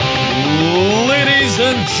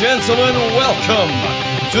and gentlemen, welcome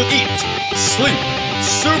to Eat, Sleep,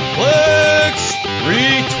 Suplex,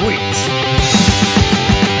 Retweet.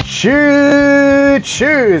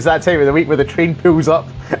 Choose that time of the week where the train pulls up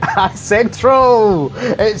at Central.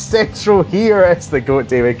 It's Central here. It's the GOAT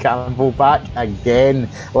David Campbell back again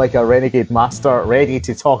like a renegade master, ready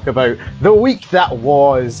to talk about the week that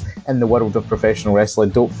was in the world of professional wrestling.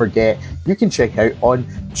 Don't forget, you can check out on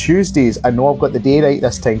Tuesdays. I know I've got the day right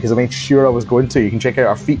this time because I made sure I was going to. You can check out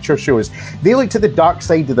our feature shows. They look to the dark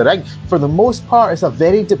side of the ring. For the most part, it's a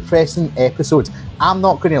very depressing episode. I'm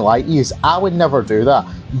not going to lie to you, I would never do that.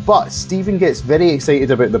 But Stephen gets very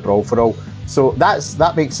excited about the Brawl for All. So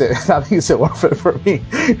that makes it worth it for me.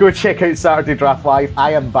 Go check out Saturday Draft Live.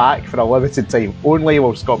 I am back for a limited time only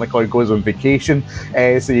while Scott McCloud goes on vacation.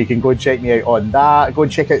 So you can go and check me out on that. Go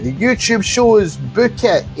and check out the YouTube shows. Book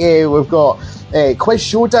it. We've got Quiz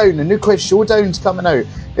Showdown. The new Quiz Showdown's coming out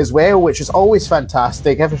as well, which is always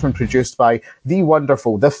fantastic. Everything produced by the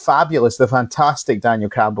wonderful, the fabulous, the fantastic Daniel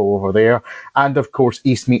Campbell over there. And of course,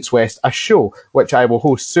 East Meets West, a show which I will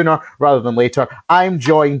host sooner rather than later. I'm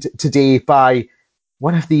joined today by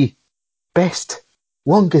one of the best,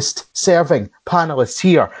 longest serving panelists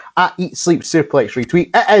here at Eat, Sleep, Suplex,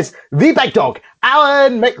 Retweet. It is the big dog,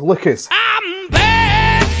 Alan McLucas. I'm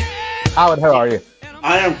back! Alan, how are you?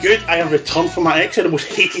 I am good. I have returned from my exit. The most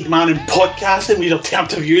hated man in podcasting, these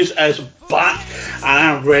alternative views, is back, and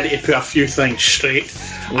I'm ready to put a few things straight.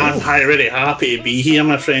 Ooh. I'm really happy to be here,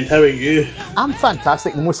 my friend. How are you? I'm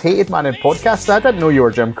fantastic. The most hated man in podcasting. I didn't know you were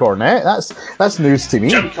Jim Cornette. That's news to me.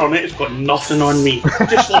 Jim Cornette has got nothing on me.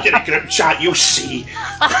 Just look at the group chat, you'll see.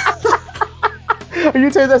 Are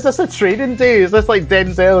you telling this a training day? Is this like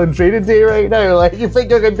Denzel and training day right now? Like, you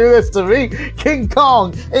think you can do this to me? King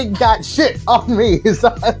Kong ain't got shit on me. That's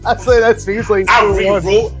what feels like. I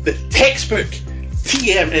rewrote the textbook.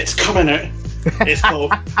 TM, it's coming out. It's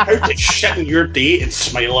called How to Shit in Your Day and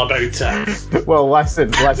Smile About It. Well,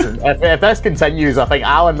 listen. If this continues, I think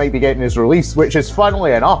Alan might be getting his release, which is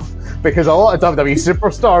funnily enough, because a lot of WWE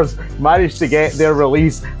superstars managed to get their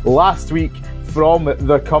release last week from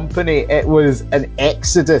the company. It was an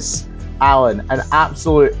exodus, Alan, an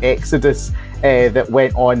absolute exodus that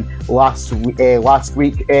went on last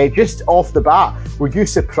week. Just off the bat, were you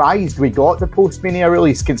surprised we got the post-Mania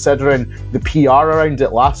release, considering the PR around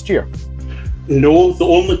it last year? No, the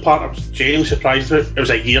only part I was genuinely surprised about, it was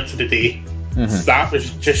a year to the day. Mm-hmm. That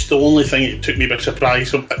was just the only thing that took me by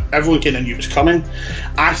surprise. So everyone kind of knew it was coming.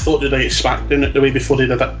 I thought they'd get SmackDown it the way before they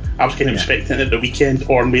did it. I was kind of expecting it at the weekend,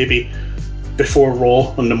 or maybe before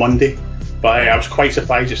Raw on the Monday, but I was quite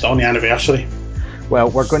surprised it's on the anniversary.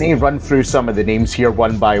 Well, we're going to run through some of the names here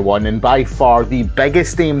one by one, and by far the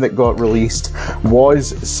biggest name that got released was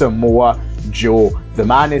Samoa Joe. The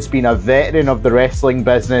man has been a veteran of the wrestling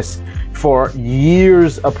business for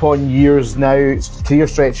years upon years now, clear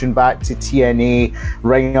stretching back to TNA,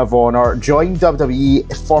 Ring of Honor, joined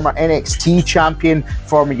WWE, former NXT champion,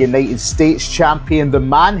 former United States champion. The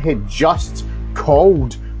man had just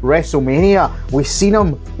called WrestleMania. We've seen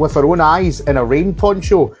him with our own eyes in a rain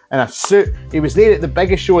poncho and a suit. He was there at the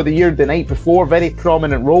biggest show of the year the night before, very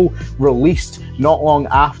prominent role, released not long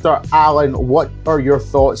after. Alan, what are your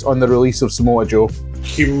thoughts on the release of Samoa Joe?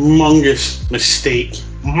 Humongous mistake.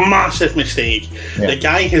 Massive mistake. Yeah. The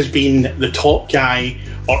guy has been the top guy,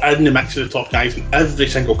 or in the mix of the top guys in every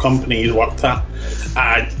single company he's worked at,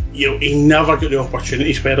 and he never got the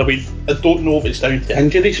opportunities. I don't know if it's down to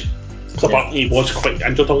injuries. He was quite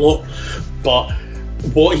injured a lot, but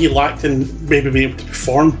what he lacked in maybe being able to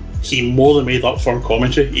perform, he more than made up for in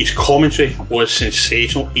commentary. His commentary was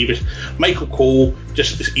sensational. He was Michael Cole,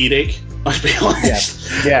 just his earache, let's be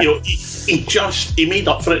honest. Yeah. He made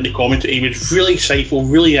up for it in the commentary. He was really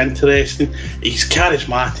insightful, really interesting. He's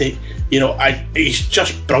charismatic. He's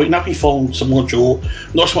just brilliant. I've been following Samoa Joe,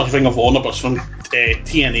 not so much Ring of Honor, but from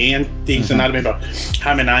TNA and things. Mm-hmm. And I remember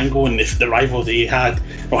him and Angle and the rivalry he had,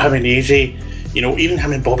 him and AJ, even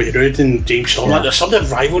him and Bobby Roode and James Storm. There's some of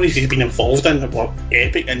the rivalries he's been involved in that were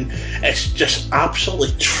epic, and it's just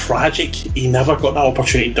absolutely tragic he never got that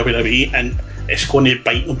opportunity in WWE, and it's going to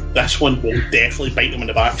bite them. This one will definitely bite them in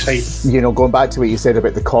the backside. Going back to what you said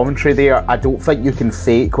about the commentary there, I don't think you can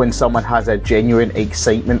fake when someone has a genuine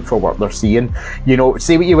excitement for what they're seeing.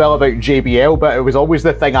 Say what you will about JBL, but it was always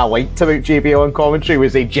the thing I liked about JBL in commentary,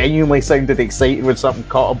 was they genuinely sounded excited when something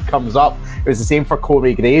comes up. It was the same for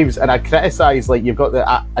Corey Graves, and I criticised, like, you've got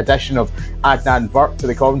the addition of Adnan Burke to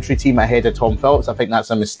the commentary team ahead of Tom Phillips. I think that's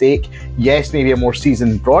a mistake. Yes, maybe a more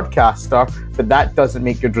seasoned broadcaster, but that doesn't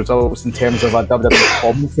make good results in terms of a WWE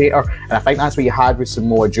commentator. And I think that's what you had with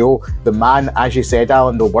Samoa Joe. The man, as you said,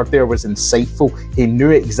 Alan, the word there was insightful. He knew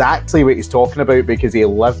exactly what he's talking about because he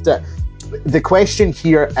lived it. The question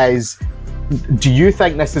here is, do you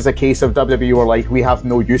think this is a case of WWE were like, we have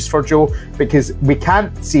no use for Joe? Because we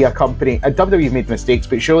can't see a company, WWE's made mistakes,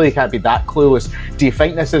 but surely they can't be that clueless. Do you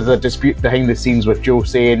think this is a dispute behind the scenes with Joe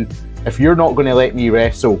saying, if you're not going to let me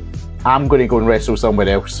wrestle, I'm going to go and wrestle somewhere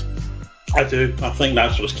else? I do. I think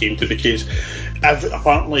that's what it came to, because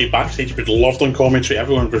apparently backstage he was loved on commentary,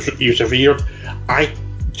 everyone was revered. I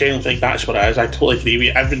generally think that's what it is. I totally agree with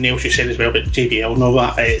you. Everything else you said as well about JBL and all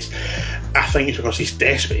that, I think it's because he's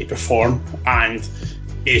desperate to perform and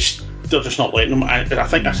they're just not letting him. I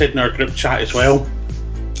think I said in our group chat as well,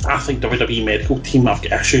 I think WWE medical team have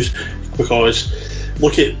got issues, because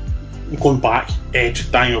look at going back, Edge,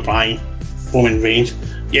 Daniel Bryan, Roman Reigns.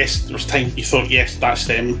 Yes, there was time you thought, yes, that's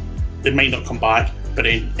them, they might not come back, but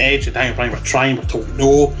then Edge and Daniel Bryan were trying, were told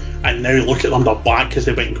no, and now look at them, they're back because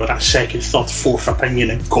they went and got that second, third, fourth opinion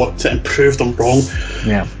and got to and proved them wrong.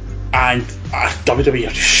 Yeah. And WWE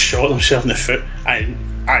have just shot themselves in the foot, and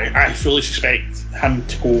I fully suspect him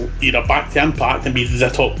to go either back to Impact and be the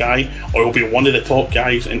top guy, or he'll be one of the top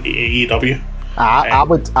guys in AEW. I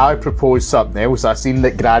would propose something else. I've seen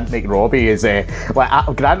that Grant McRobbie is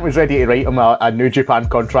Grant was ready to write him a New Japan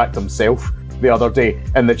contract himself the other day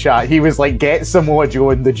in the chat. He was like, get Samoa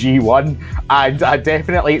Joe in the G1, and I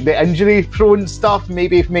definitely, the injury prone stuff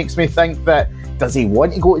maybe makes me think that, does he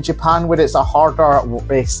want to go to Japan where it's a harder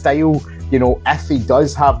style, you know, if he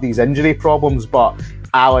does have these injury problems? But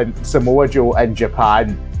Alan, Samoa Joe in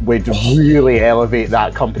Japan would really elevate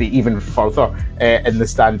that company even further in the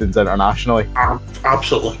standings internationally.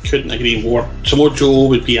 Absolutely, couldn't agree more. Samoa Joe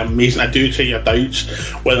would be amazing. I do take your doubts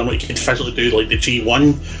whether or not he can physically do like the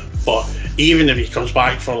G1, but even if he comes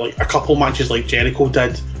back for like a couple matches like Jericho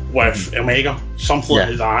did with Omega, something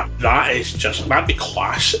like that is just, that'd be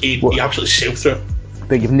class. He'd be absolutely sail through it.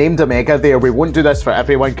 But you've named Omega there. We won't do this for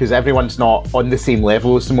everyone because everyone's not on the same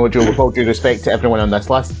level as Samoa Joe, with all due respect to everyone on this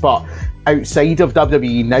list. But outside of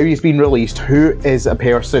WWE, now he's been released, who is a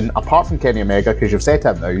person, apart from Kenny Omega, because you've said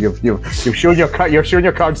him now, you've shown you're showing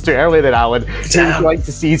your cards too early there, Alan. Who would you like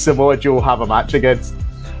to see Samoa Joe have a match against?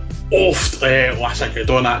 Last I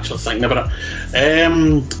don't actually think about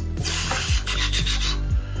it.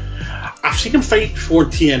 I've seen him fight before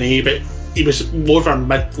TNA, but he was more of a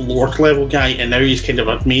mid-Lord level guy, and now he's kind of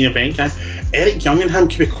a main event guy. Eric Young and him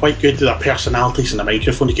could be quite good with their personalities and the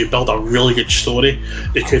microphone. They could build a really good story.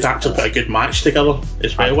 They could actually put a good match together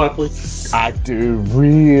as well, I believe. I do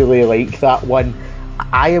really like that one.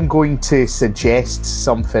 I am going to suggest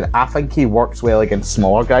something. I think he works well against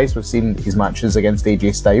smaller guys. We've seen his matches against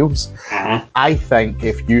AJ Styles. I think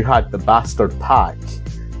if you had the Bastard Pack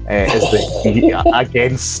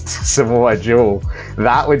against Samoa Joe,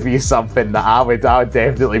 that would be something that I would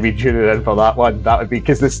definitely be tuning in for that one. That would be,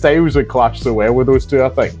 because the styles would clash so well with those two, I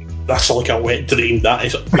think. That's like a wet dream. That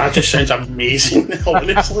just sounds amazing.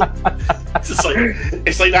 Honestly,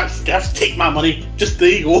 it's like that's gift. Take my money. Just there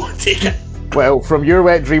you go. Take it. Well, from your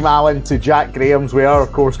wet dream, Alan, to Jack Graham's, we are,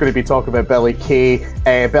 of course, going to be talking about Billy Kay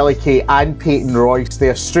and Peyton Royce, the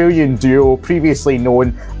Australian duo previously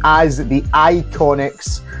known as the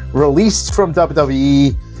Iconics, released from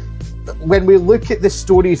WWE. When we look at the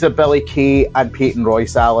stories of Billy Kay and Peyton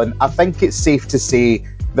Royce, Alan, I think it's safe to say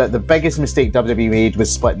that the biggest mistake WWE made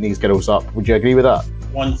was splitting these girls up. Would you agree with that?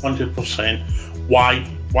 100%. Why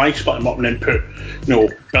split them up and then put,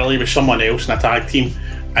 Billy with someone else in a tag team,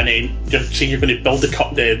 and then just say you're going to build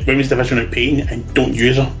the women's division of Peyton and don't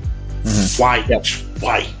use her? Why? Yep.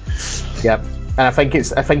 Why? Yep. And I think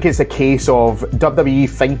it's a case of WWE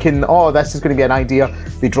thinking, oh, this is going to be an idea.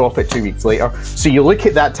 They drop it 2 weeks later. So you look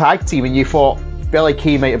at that tag team and you thought Billy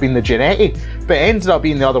Kay might have been the Jannetty, but it ended up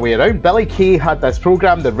being the other way around. Billy Kay had this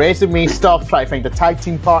program, the resume stuff, trying to find a tag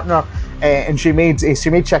team partner, and she made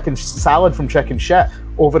chicken salad from chicken shit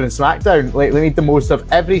over in SmackDown. Like, they made the most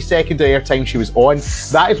of every second of airtime she was on.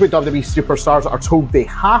 That is what WWE superstars are told they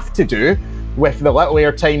have to do. With the little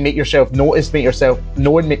airtime, make yourself noticed, make yourself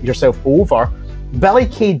known, make yourself over. Billy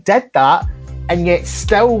Kay did that, and yet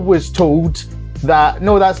still was told that,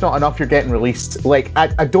 no, that's not enough, you're getting released. Like,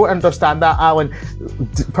 I don't understand that, Alan.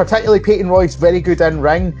 Particularly Peyton Royce, very good in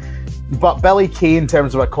ring, but Billy Kay, in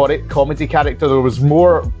terms of a comedy character, there was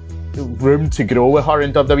more room to grow with her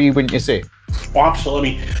in WWE, wouldn't you say? Oh,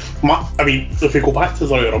 absolutely. I mean, if we go back to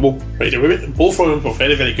the Royal Rumble, right, both Royal Rumbles were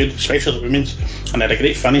very, very good, especially the women's, and they had a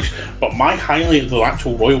great finish. But my highlight of the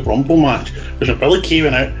actual Royal Rumble match was when Billie Kay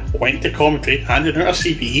went out, went to commentary, handed out a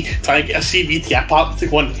CB, trying to get a CB to a partner to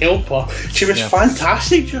go and help her. She was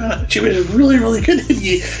fantastic during it. She was really, really good.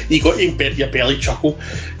 You got your belly chuckle.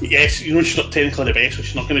 Yes, you know, she's not technically the best, so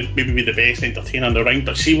she's not going to maybe be the best entertainer in the ring,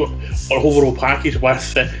 but see what her overall package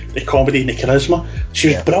with the comedy and the charisma. She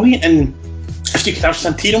was brilliant. And if you could have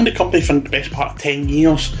Santino in the company for the best part of 10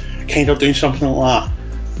 years, kind of doing something like that,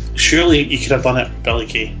 surely you could have done it, Billie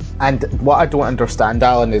Kay. And what I don't understand,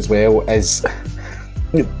 Alan, as well, is,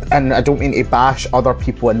 and I don't mean to bash other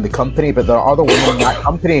people in the company, but there are other women in that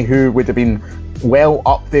company who would have been well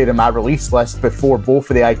up there in my release list before both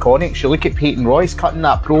of the Iconics. You look at Peyton Royce cutting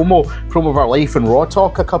that promo of her life in Raw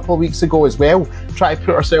Talk a couple of weeks ago as well, trying to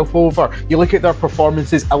put herself over. You look at their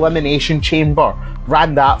performances, Elimination Chamber,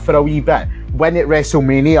 ran that for a wee bit. Win at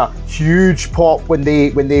WrestleMania, huge pop when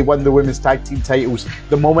they won the women's tag team titles.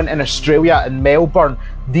 The moment in Australia and Melbourne,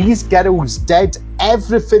 these girls did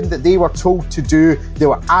everything that they were told to do, they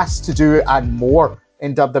were asked to do, and more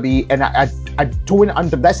in WWE. And I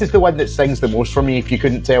don't this is the one that stings the most for me, if you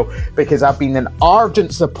couldn't tell, because I've been an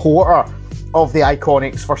ardent supporter of the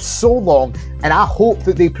Iconics for so long, and I hope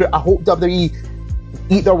that I hope WWE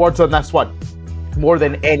eat their words on this one more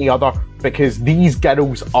than any other, because these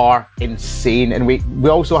girls are insane. And we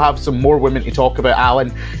also have some more women to talk about,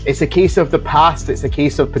 Alan. It's a case of the past, it's a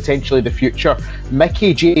case of potentially the future.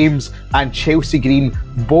 Mickie James and Chelsea Green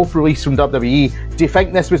both released from WWE. Do you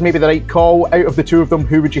think this was maybe the right call? Out of the two of them,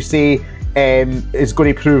 who would you say is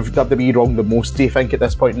going to prove WWE wrong the most, do you think, at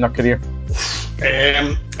this point in their career?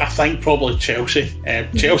 I think probably Chelsea.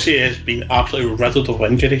 Chelsea has been absolutely riddled of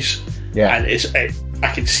injuries. Yeah. And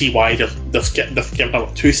I can see why they've given her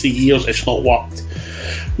 2-3 years. It's not worked.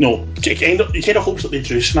 No, you kind of hope that the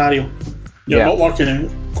Drew scenario. You're not working out.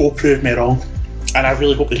 Go prove me wrong. And I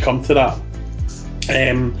really hope they come to that.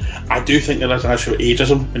 I do think there is an issue with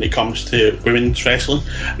ageism when it comes to women's wrestling,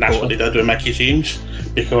 and that's what they did with Mickie James,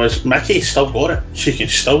 because Mickie's still got it. She can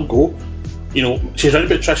still go. You know, she's around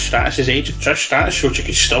about Trish Stratus's age. Trish Stratus showed she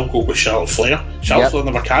could still go with Charlotte Flair. Charlotte Flair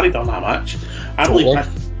never carried on that match. I believe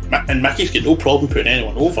and Mickey's got no problem putting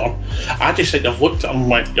anyone over. I just think they've looked at him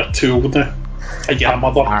like, you're too old now. And you're a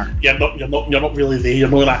mother. You're not really there. You're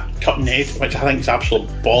not that cutting edge, which I think is absolute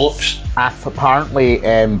bollocks. Apparently,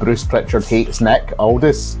 Bruce Pritchard hates Nick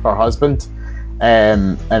Aldis, her husband,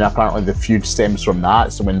 and apparently the feud stems from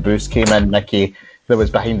that. So when Bruce came in, Mickie, there was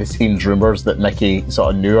behind the scenes rumours that Mickie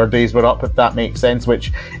sort of knew her days were up, if that makes sense, which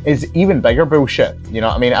is even bigger bullshit. You know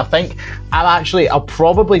what I mean? I think I'll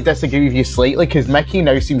probably disagree with you slightly, because Mickie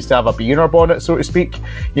now seems to have a bee in her bonnet, so to speak.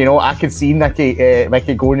 You know, I could see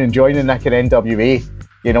Mickie going and joining Nick in NWA,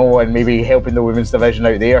 you know, and maybe helping the women's division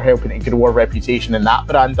out there, helping to grow her reputation in that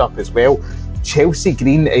brand up as well. Chelsea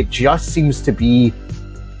Green, it just seems to be,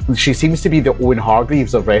 she seems to be the Owen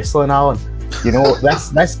Hargreaves of wrestling, Alan. You know,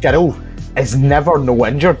 this girl is never no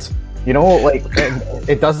injured. You know, like,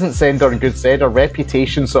 it doesn't send her in good stead. Her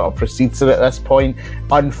reputation sort of precedes her at this point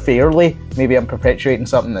unfairly. Maybe I'm perpetuating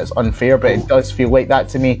something that's unfair, but it does feel like that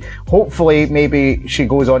to me. Hopefully, maybe she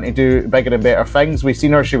goes on to do bigger and better things. We've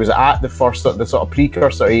seen her, she was at the first, the sort of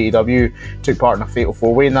precursor of AEW, took part in a Fatal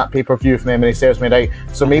 4-Way in that pay-per-view, if memory serves me right.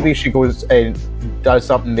 So maybe she goes and does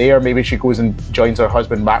something there. Maybe she goes and joins her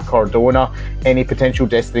husband, Matt Cardona. Any potential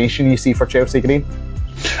destination you see for Chelsea Green?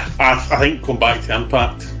 I think going back to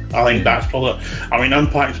Impact, I think that's probably. I mean,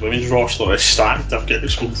 Impact's women's roster is stacked. They've got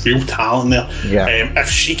some real talent there. Yeah. If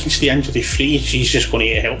she can stay injury free, she's just going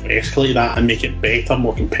to help escalate that and make it better,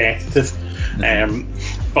 more competitive.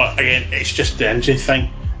 But again, it's just the injury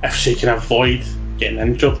thing. If she can avoid getting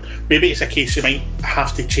injured, maybe it's a case she might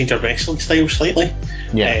have to change her wrestling style slightly,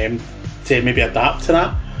 to maybe adapt to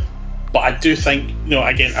that. But I do think, you know,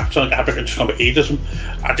 again, I'm talking about ageism.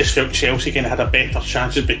 I just felt Chelsea kind of had a better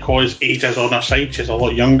chances because age is on her side. She's a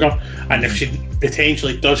lot younger, and if she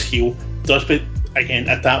potentially does heal, again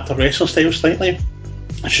adapt her wrestling style slightly,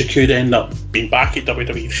 she could end up being back at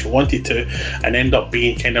WWE if she wanted to, and end up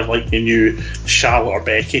being kind of like the new Charlotte or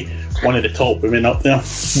Becky, one of the top women up there.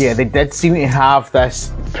 Yeah, they did seem to have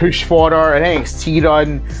this push for her, an NXT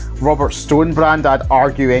run. Robert Stone brand, I'd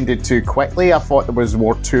argue, ended too quickly. I thought there was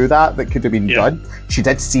more to that could have been done. She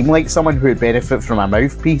did seem like someone who would benefit from a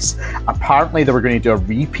mouthpiece. Apparently they were going to do a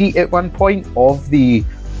repeat at one point of the,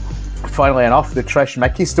 funnily enough, the Trish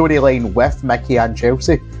Mickie storyline with Mickie and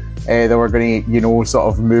Chelsea. they were going to,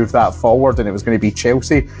 sort of move that forward, and it was going to be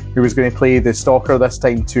Chelsea who was going to play the stalker this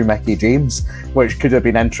time to Mickie James, which could have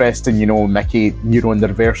been interesting. Mickie, in the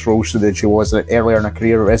reverse role so that she was earlier in her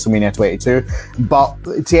career at WrestleMania 22.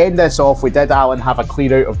 But to end this off, we did, Alan, have a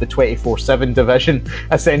clear out of the 24/7 division,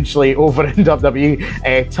 essentially, over in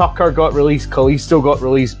WWE. Tucker got released, Kalisto got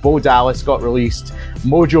released, Bo Dallas got released,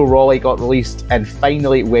 Mojo Rawley got released, and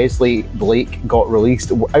finally Wesley Blake got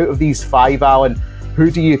released. Out of these 5, Alan, who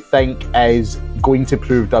do you think is going to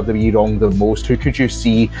prove WWE wrong the most? Who could you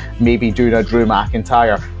see maybe doing a Drew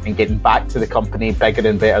McIntyre and getting back to the company bigger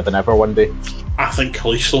and better than ever one day? I think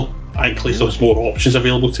Kalisto. I think Kalisto has more options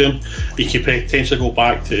available to him. He could potentially go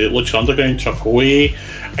back to Lucha Underground, Triple A.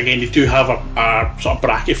 Again, they do have a sort of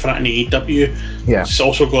bracket for it in the AEW. Yeah. It's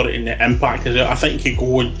also got it in the Impact as well. I think he could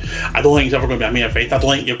go, and I don't think he's ever going to be a main event. I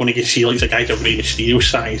don't think you're going to get see like the guys of Rey Mysterio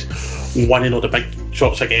size winning all the big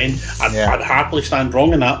shots again. I'd happily stand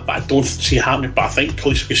wrong in that, but I don't see it happening. But I think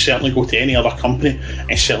Kalisto could certainly go to any other company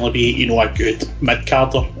and certainly be, a good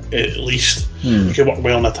mid-carder at least. He could work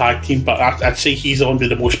well in a tag team, but I'd say he's the one with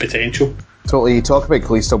the most potential. Totally. You talk about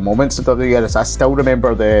Kalisto moments in WWE. I still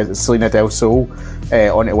remember the Selena Del Sol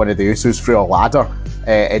onto one of the Usos through a ladder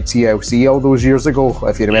at TLC all those years ago.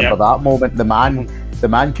 If you remember that moment, the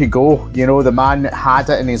man could go. The man had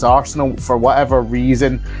it in his arsenal for whatever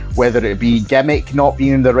reason, whether it be gimmick not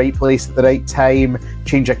being in the right place at the right time,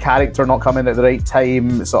 change of character not coming at the right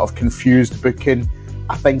time, sort of confused booking.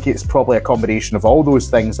 I think it's probably a combination of all those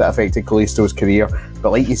things that affected Kalisto's career.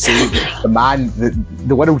 But like you say, the man,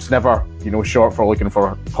 the world's never, short for looking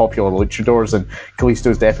for popular luchadors, and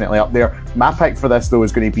Kalisto's definitely up there. My pick for this, though,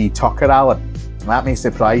 is going to be Tucker, Allen. That may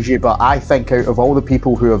surprise you, but I think out of all the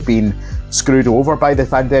people who have been screwed over by the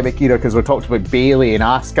pandemic era, because we talked about Bayley and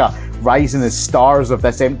Asuka rising as stars of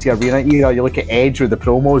this empty arena era, you look at Edge with the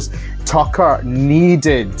promos, Tucker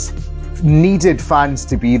needed fans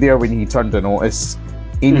to be there when he turned a notice.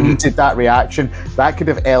 He needed that reaction. That could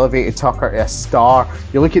have elevated Tucker to a star.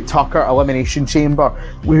 You look at Tucker, Elimination Chamber.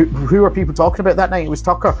 Who were people talking about that night? It was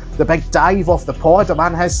Tucker. The big dive off the pod. A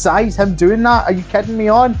man his size, him doing that. Are you kidding me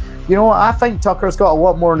on? I think Tucker's got a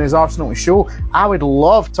lot more in his arsenal to show. I would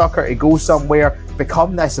love Tucker to go somewhere,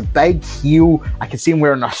 become this big heel. I could see him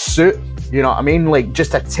wearing a suit. You know what I mean? Like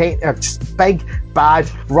just just big, bad,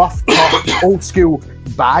 rough, tough, old school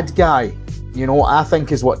bad guy. I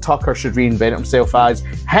think is what Tucker should reinvent himself as.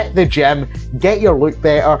 Hit the gym, get your look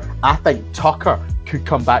better. I think Tucker could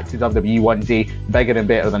come back to WWE one day bigger and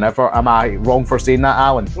better than ever. Am I wrong for saying that,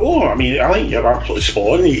 Alan? Oh, I think you're absolutely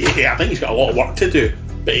spot on. I think he's got a lot of work to do,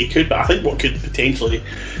 but he could. But I think what could potentially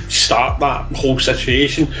start that whole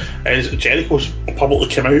situation is Jericho's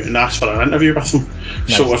publicly come out and asked for an interview with him.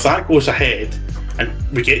 Nice. So if that goes ahead and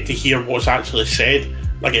we get to hear what's actually said,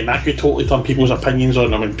 again, that could totally turn people's opinions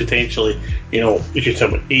on them, and potentially, you could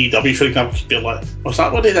have AEW, for example, could be like, was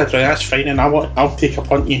that what they did? Right, that's fine, and I'll take a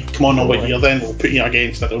punt you. Come on over here then, we'll put you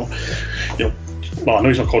against, I don't know, well, I know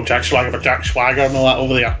he's not called Jack Swagger, but Jack Swagger and all that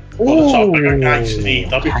over there. Oh, guys in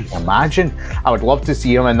AEW. I can imagine. I would love to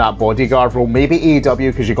see him in that bodyguard role. Maybe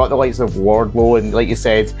AEW, because you got the likes of Wardlow and, like you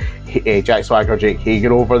said, Jack Swagger, Jake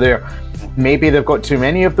Hager over there. Maybe they've got too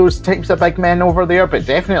many of those types of big men over there, but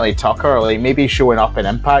definitely Tucker, like maybe showing up in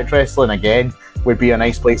Impact Wrestling again would be a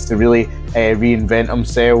nice place to really reinvent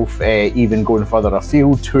himself, even going further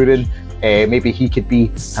afield, touring. Maybe he could be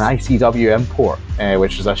an ICW import,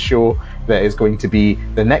 which is a show that is going to be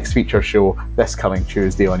the next feature show this coming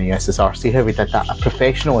Tuesday on ESSR. See how we did that? A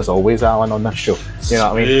professional as always, Alan, on this show. You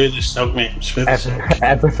know what I mean? Smooth, mate.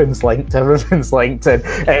 Everything's linked.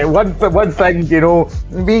 And one thing,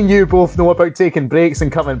 me and you both know about taking breaks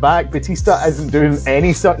and coming back. Batista isn't doing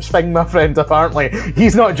any such thing, my friend, apparently.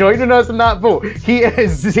 He's not joining us in that boat. He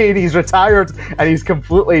is saying he's retired and he's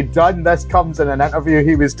completely done. This comes in an interview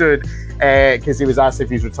he was doing because he was asked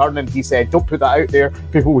if he's returning. He said, don't put that out there.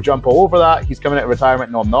 People will jump all over that. He's coming out of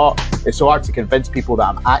retirement. No, I'm not. It's so hard to convince people that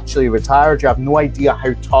I'm actually retired. You have no idea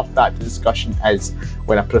how tough that discussion is.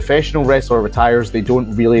 When a professional wrestler retires, they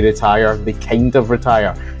don't really retire. They kind of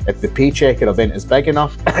retire. If the paycheck or event is big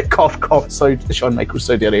enough, cough, Shawn Michaels,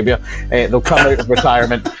 Saudi Arabia, they'll come out of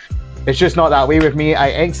retirement. It's just not that way with me. I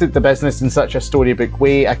exit the business in such a storybook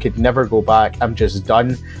way. I could never go back. I'm just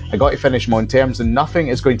done. I got to finish my own terms, and nothing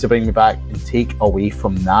is going to bring me back and take away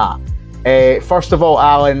from that. First of all,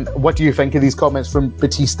 Alan, what do you think of these comments from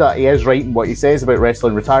Batista? He is right in what he says about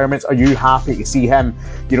wrestling retirements. Are you happy to see him,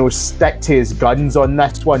 stick to his guns on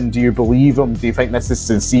this one? Do you believe him? Do you think this is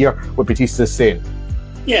sincere, what Batista's saying?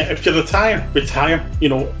 Yeah, if you retire. If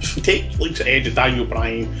you take like Edge and Daniel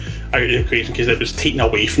Bryan out of the equation because it was taken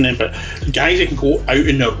away from them, but guys that can go out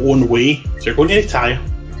in their own way, if you're going to retire,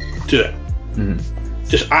 do it.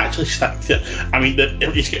 Just actually stick to it. I mean,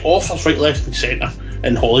 he's got offers right, left, and centre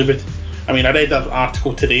in Hollywood. I mean, I read an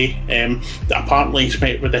article today that apparently he's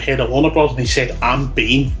met with the head of Warner Bros. And he said, "I'm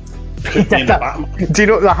Bane." Do you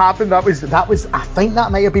know what happened? That was. I think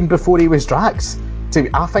that might have been before he was Drax.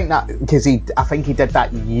 I think that because I think he did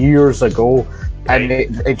that years ago, and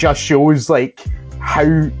it just shows like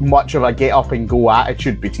how much of a get up and go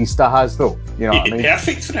attitude Batista has, though. You know what I mean?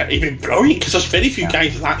 Perfect for it. He'd be brilliant because there's very few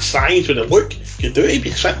guys that size with a look can do it. He'd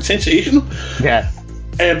be sensational. Yeah.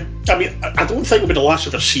 I mean, I don't think it'll be the last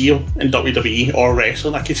ever see him in WWE or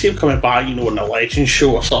wrestling. I can see him coming back, in a Legends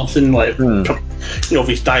show or something, like, if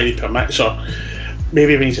his diary permits, or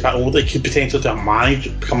maybe when he's a bit older, he could potentially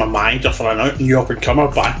become a manager for a new up-and-comer,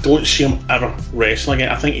 but I don't see him ever wrestling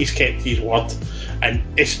again. I think he's kept his word, and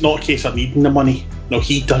it's not a case of needing the money. No,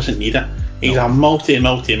 he doesn't need it. He's a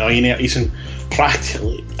multi-millionaire. He's in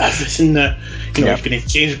practically everything now. He's been in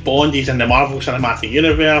James Bond, he's in the Marvel Cinematic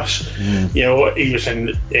Universe, he was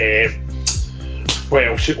in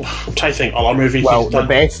I'm trying to think other movies. Well, the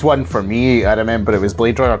best one for me, I remember it was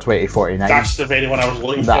Blade Runner 2049. That's the very one I was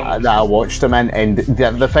looking for. That I watched him in, and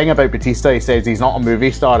the thing about Batista, he says he's not a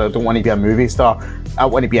movie star. I don't want to be a movie star. I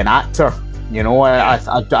want to be an actor.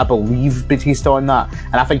 I believe Batista on that,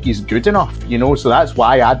 and I think he's good enough. So that's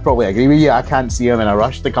why I'd probably agree with you. I can't see him in a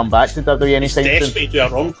rush to come back to WWE anytime soon. He's desperate to do a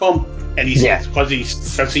rom-com, and he says because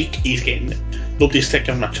he's physique, he's getting nobody's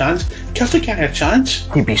taking him a chance. Give the guy a chance.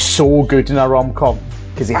 He'd be so good in a rom-com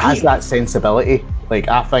because he has that sensibility. Like,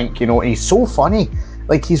 I think, and he's so funny.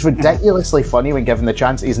 Like, he's ridiculously funny when given the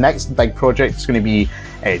chance. His next big project is going to be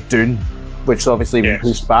Dune, which has obviously been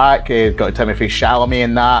pushed back. Got Timothée Chalamet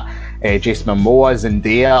in that. Jason Momoa,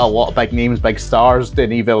 Zendaya, a lot of big names, big stars.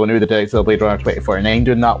 Denis Villeneuve, the director of Blade Runner 2049,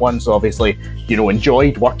 doing that one. So obviously,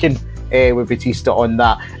 enjoyed working with Batista on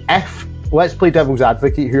that. Let's play devil's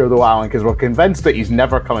advocate here, though, Alan, because we're convinced that he's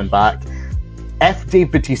never coming back. If Dave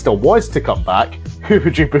Batista was to come back, who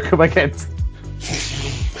would you book him against?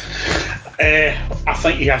 I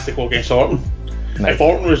think he has to go against Orton. Nice. If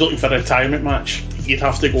Orton was looking for a retirement match, he'd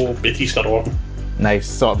have to go Batista or Orton. Nice,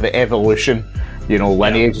 sort of the evolution.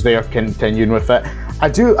 Lineage there, continuing with it. I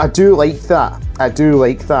do like that.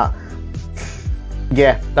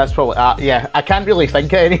 Yeah, that's probably. I can't really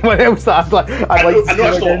think of anyone else that I'd like. I know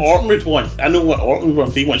that's what Orton would want. I know what Orton would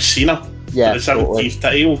want. He wants Cena for the 17th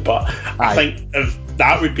title, but I think if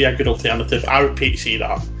that would be a good alternative, I would pay to see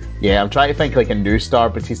that. Yeah, I'm trying to think like a new star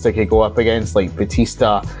Batista could go up against, like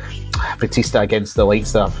Batista against the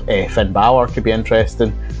likes of Finn Balor could be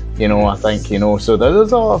interesting. I think, so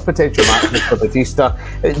there's a lot of potential matches for Batista.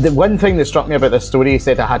 The one thing that struck me about this story, he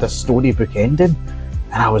said it had a storybook ending,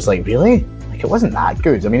 and I was like, really? Like, it wasn't that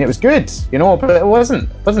good. I mean, it was good, but it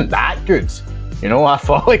wasn't that good. I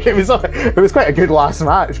thought like it was quite a good last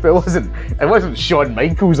match, but it wasn't Shawn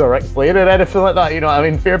Michaels or Ric Flair or anything like that. I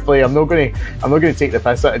mean, fair play. I'm not going to take the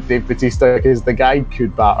piss out of Dave Batista because the guy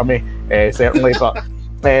could batter me, certainly, but.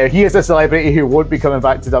 He is a celebrity who won't be coming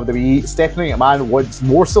back to WWE. Stephanie McMahon wants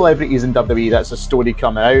more celebrities in WWE. That's a story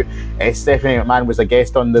coming out. Stephanie McMahon was a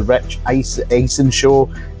guest on the Rich Eisen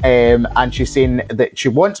show, and she's saying that she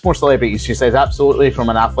wants more celebrities. She says, absolutely, from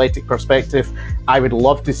an athletic perspective, I would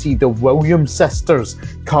love to see the Williams sisters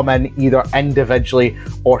come in either individually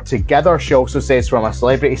or together. She also says, from a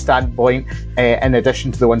celebrity standpoint, in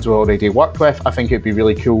addition to the ones we already worked with, I think it'd be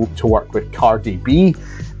really cool to work with Cardi B.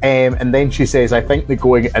 And then she says, I think they're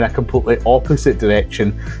going in a completely opposite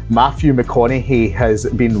direction. Matthew McConaughey has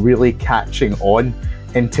been really catching on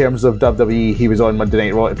in terms of WWE. He was on Monday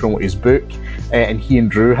Night Raw to promote his book, and he and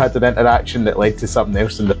Drew had an interaction that led to something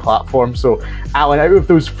else in the platform. So, Alan, out of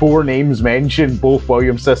those four names mentioned, both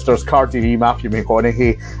Williams sisters, Cardi B, Matthew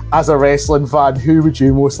McConaughey, as a wrestling fan, who would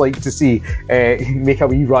you most like to see make a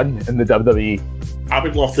wee run in the WWE? I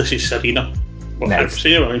would love to see Serena. Nice.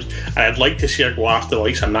 I'd like to see her go after the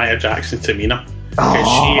likes of Nia Jax and Tamina, because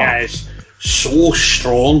she is so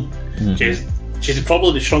strong. She's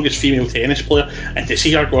probably the strongest female tennis player, and to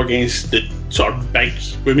see her go against the sort of big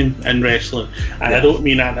women in wrestling, and I don't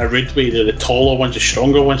mean that in a rude way, they're the taller ones, the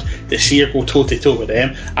stronger ones, to see her go toe to toe with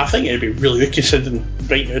them, I think it'd be really good, considering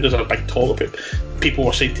right now there's a big talk about people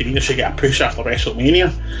were saying Tamina should get a push after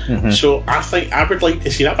WrestleMania. So I think I would like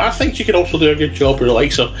to see that, but I think she could also do a good job with the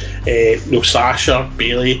likes of Sasha,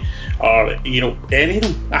 Bayley, or any of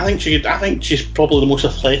them. I think she's probably the most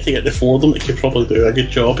athletic at the four of them that could probably do a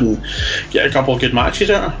good job and get a couple of good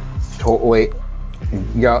matches out of her. Totally,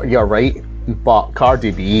 you're right. But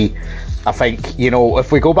Cardi B, I think,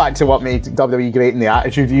 if we go back to what made WWE great in the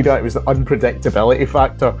Attitude Era, it was the unpredictability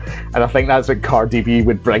factor. And I think that's what Cardi B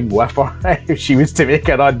would bring with her. If she was to make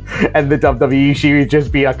a run in the WWE, she would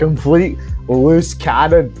just be a complete loose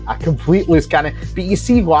cannon. But you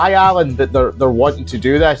see why, Alan, that they're wanting to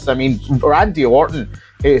do this. I mean, Randy Orton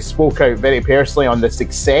spoke out very personally on the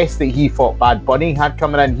success that he thought Bad Bunny had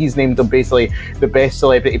coming in. He's named him basically the best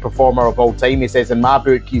celebrity performer of all time. He says, in my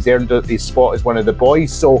book, he's earned his spot as one of the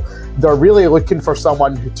boys. So they're really looking for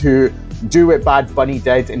someone to do what Bad Bunny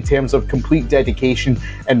did in terms of complete dedication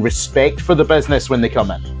and respect for the business when they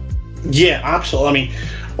come in. Yeah, absolutely. I mean,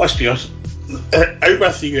 let's be honest. Out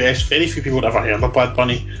with the US, very few people have ever heard of Bad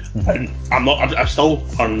Bunny. I'm still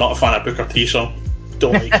not a fan of Booker T, so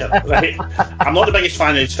don't like it. Right? I'm not the biggest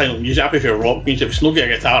fan of his style of music. I prefer rock music. If it's not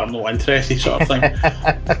getting a guitar, I'm not interested, sort of thing.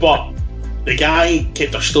 But the guy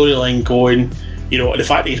kept a storyline going. The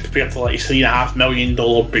fact that he's prepared to let his $3.5 million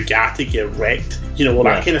Bugatti get wrecked,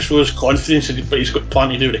 that kind of shows confidence in what he's got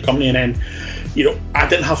planned to do with the company. And then, I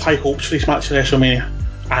didn't have high hopes for this match at WrestleMania.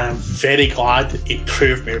 And I'm very glad it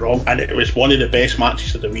proved me wrong. And it was one of the best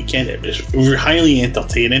matches of the weekend. It was highly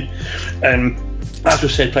entertaining. As we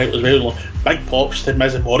said privately as well, big props to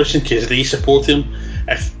Miz and Morrison because they supported him.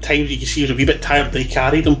 If times you can see he was a wee bit tired, they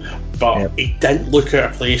carried him. But he didn't look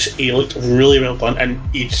out of place. He looked really well done. And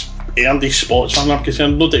he's earned his spot, so I'm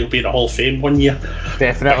concerned. No doubt he'll be in the Hall of Fame one year.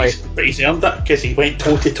 Definitely. But he's earned it because he went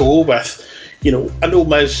toe to toe with, I know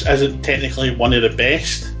Miz isn't technically one of the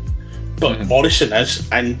best, but Morrison is,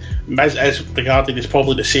 and Miz is regarded as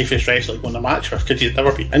probably the safest wrestler to go in the match with because he's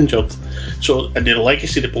never been injured. So, and the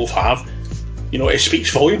legacy they both have, it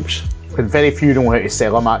speaks volumes. But very few know how to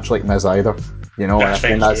sell a match like Miz either. I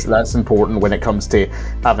think that's important when it comes to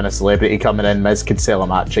having a celebrity coming in. Miz could sell a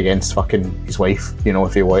match against fucking his wife,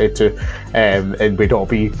 if he wanted to, and we'd all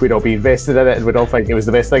be invested in it, and we'd all think it was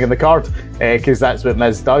the best thing in the card, because that's what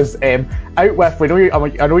Miz does. Out with,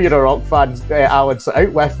 I know you're a rock fan, Alan. So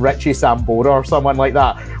out with Richie Sambora or someone like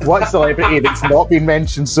that. What celebrity that's not been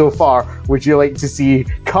mentioned so far would you like to see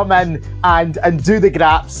come in and do the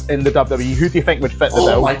graps in the WWE? Who do you think would fit the bill?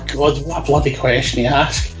 Oh my God, what a bloody question you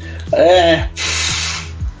ask. Do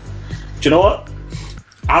you know what?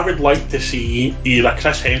 I would like to see either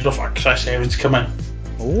Chris Hemsworth or Chris Evans come in.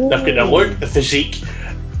 Ooh. They've got the look, the physique.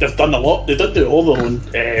 They've done a lot. They did do all their own,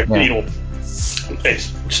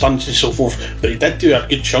 stunts and so forth. But they did do a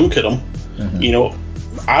good chunk of them.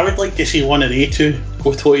 Mm-hmm. I would like to see one of the two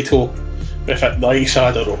go toe to toe with it. Nice,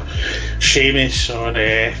 I don't know, Sheamus or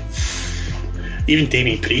even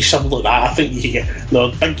Damien Priest, something like that. I think you can get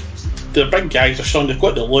they're big guys, they're strong, they've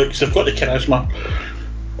got the looks, they've got the charisma.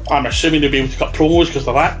 I'm assuming they'll be able to cut promos because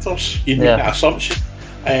they're actors. You make that assumption.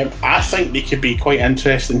 I think they could be quite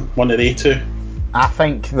interesting, one of the two. I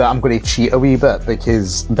think that I'm going to cheat a wee bit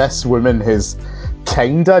because this woman has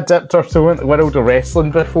kinda dipped her toe into the world of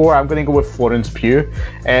wrestling before. I'm going to go with Florence Pugh.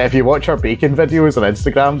 If you watch her baking videos on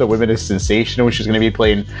Instagram, the woman is sensational. She's going to be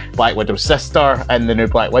playing Black Widow's sister in the new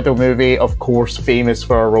Black Widow movie, of course famous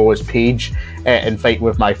for her role as Paige in Fighting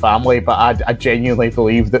With My Family, but I genuinely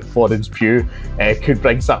believe that Florence Pugh could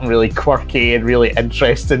bring something really quirky and really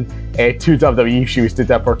interesting to WWE if she was to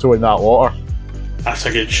dip her toe in that water. That's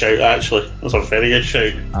a good shout, actually. That's a very good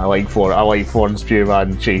shout. I like Florence Pugh,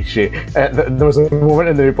 man. She there was a moment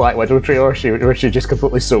in the new Black Widow trailer where she just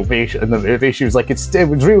completely sold me in the movie. She was like, it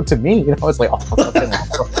was real to me. I was like,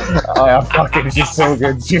 fucking, she's so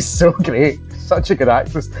good. She's so great. Such a good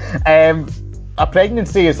actress. A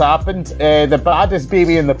pregnancy has happened. The baddest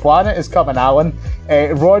baby on the planet is coming, Alan.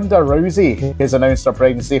 Ronda Rousey has announced her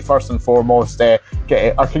pregnancy. First and foremost, our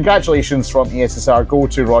congratulations from ESSR go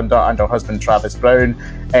to Ronda and her husband Travis Brown.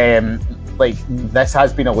 This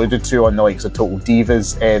has been alluded to on the likes of Total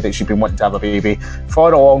Divas, that she'd been wanting to have a baby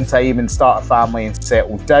for a long time and start a family and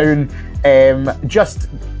settle down. Just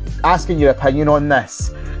asking your opinion on this.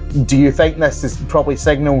 Do you think this probably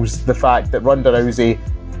signals the fact that Ronda Rousey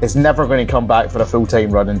is never going to come back for a full-time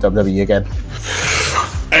run in WWE again?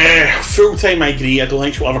 Full-time, I agree. I don't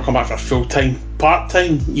think she'll ever come back for a full-time.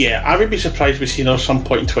 Part-time, yeah. I would be surprised if we see her at some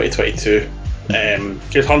point in 2022.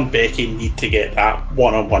 Because her and Becky need to get that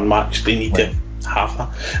one-on-one match. They need to have that.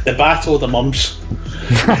 The Battle of the Mums.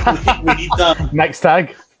 we need that. Next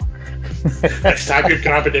tag. Next tag, you're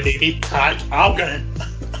grabbing the baby. Tag. I'm going.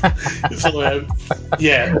 So,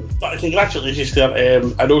 but congratulations to her.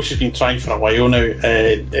 I know she's been trying for a while now.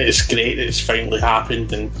 It's great that it's finally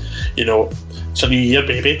happened, and it's a new year,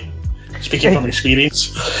 baby. Speaking from experience.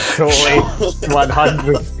 Totally.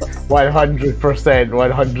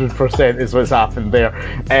 100% is what's happened there.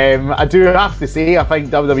 I do have to say, I think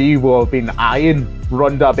WWE will have been eyeing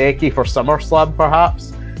Ronda Becky for SummerSlam,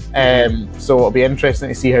 perhaps. So it'll be interesting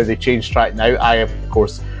to see how they change track now. I, of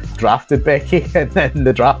course, drafted Becky in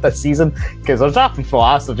the draft this season because they're drafting for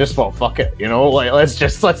last. I just thought, fuck it, like let's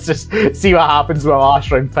just see what happens with a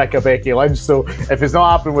last round pick of Becky Lynch. So if it's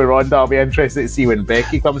not happening with Ronda, I'll be interested to see when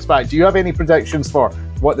Becky comes back. Do you have any predictions for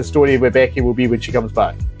what the story with Becky will be when she comes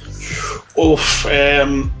back?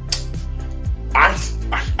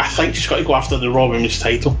 I think she's got to go after the Raw Women's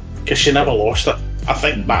title because she never lost it. I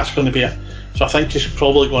think that's going to be it. So I think she's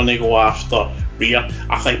probably going to go after Rhea.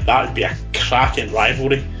 I think that would be a cracking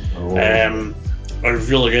rivalry.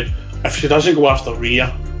 Really good. If she doesn't go after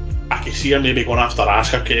Rhea, I can see her maybe going after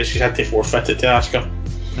Asuka because she's had to forfeit it to Asuka.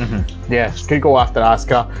 Yeah, she could go after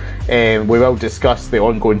Asuka. We will discuss the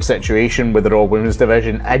ongoing situation with the Raw Women's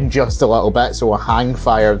division in just a little bit, so a hang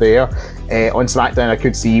fire there. On SmackDown, I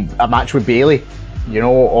could see a match with Bayley,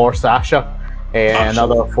 or Sasha.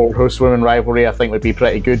 Another 4 horsewomen rivalry I think would be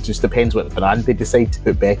pretty good. Just depends what brand they decide to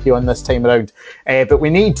put Becky on this time around. But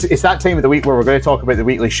it's that time of the week where we're going to talk about the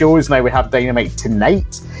weekly shows. Now we have Dynamite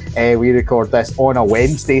tonight. We record this on a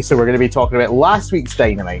Wednesday, so we're going to be talking about last week's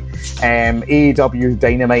Dynamite. AEW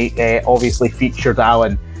Dynamite obviously featured,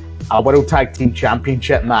 Alan, a World Tag Team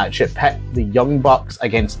Championship match. It pit the Young Bucks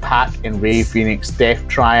against Pac and Rey Fenix, Death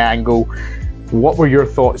Triangle. What were your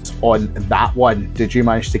thoughts on that one? Did you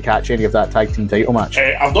manage to catch any of that tag team title match?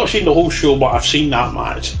 I've not seen the whole show, but I've seen that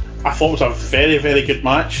match. I thought it was a very, very good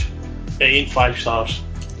match. It ain't 5 stars.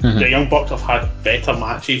 The Young Bucks have had better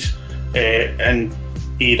matches in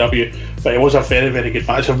AEW, but it was a very, very good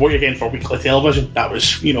match. And what you're getting for weekly television, that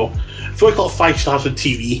was, if you call it 5 stars on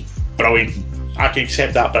TV, brilliant. I can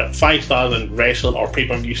accept that, but 5 stars in wrestling or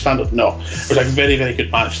pay-per-view standard, no. It was a very, very good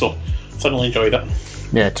match, though. Thoroughly enjoyed it.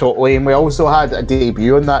 Yeah, totally. And we also had a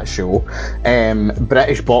debut on that show.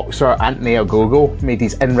 British boxer Anthony Ogogo made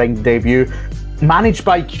his in-ring debut, managed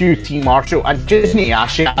by QT Marshall. And just need to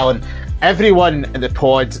ask you, Alan, everyone in the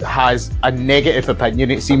pod has a negative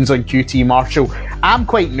opinion, it seems, on QT Marshall. I'm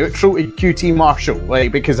quite neutral to QT Marshall,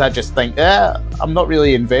 because I just think, I'm not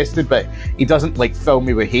really invested, but he doesn't fill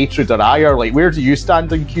me with hatred or ire. Where do you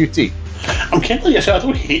stand on QT? I'm kind of like yourself. I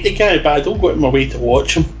don't hate the guy, but I don't go out of my way to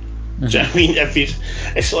watch him. Do you know what I mean? If it's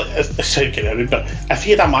sound kind of rude, but if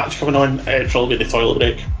he had a match coming on, it'd probably be the toilet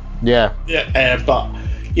break. Yeah. But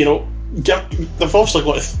they've also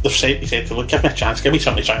they've said to him, give me a chance, give me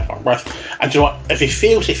something to try and work with. And do you know what? If he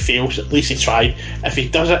fails, he fails. At least he tried. If he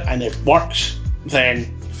does it and it works, then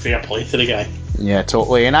fair play to the guy. Yeah,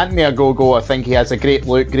 totally. And Anthony Ogogo, I think he has a great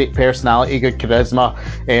look, great personality, good charisma.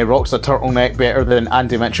 Rocks a turtleneck better than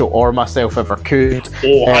Andy Mitchell or myself ever could.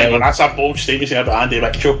 Hang on, that's a bold statement saying about Andy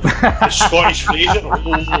Mitchell. The Scottish Fraser. I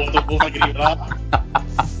don't agree with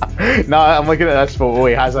that. No, I'm looking at this photo.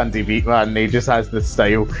 He has Andy beat, man. He just has the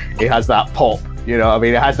style. He has that pop.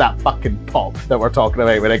 It has that fucking pop that we're talking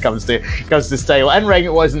about when it comes to style. In ring,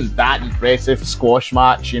 it wasn't that impressive. Squash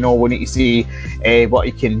match, we need to see what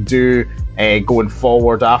he can do going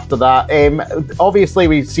forward after that. Obviously,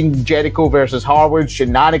 we've seen Jericho versus Harwood,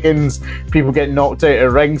 shenanigans, people getting knocked out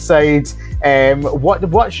at ringside.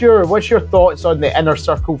 What's your thoughts on the Inner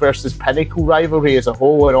Circle versus Pinnacle rivalry as a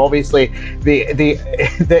whole? And obviously, the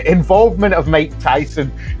involvement of Mike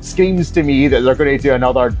Tyson screams to me that they're going to do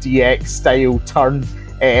another DX style turn.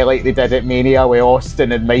 Like they did at Mania with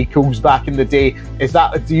Austin and Michaels back in the day.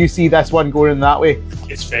 Do you see this one going in that way?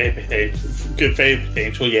 It's very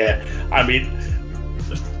potential, yeah. I mean,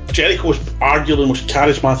 Jericho's arguably the most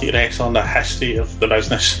charismatic wrestler in the history of the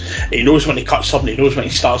business. He knows when to cut something, he knows when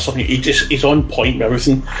to start something, he's on point with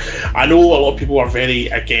everything. I know a lot of people are very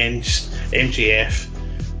against MJF.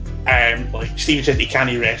 Like Steve said, he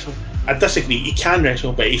can't wrestle. I disagree, he can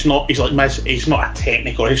wrestle, but he's not a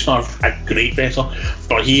technical, he's not a great wrestler,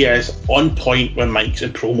 but he is on point with mics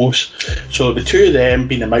and promos. So the two of them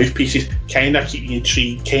being the mouthpieces kind of keep you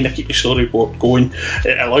intrigued, kind of keep the story going.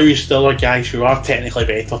 It allows the other guys who are technically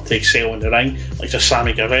better to excel in the ring, like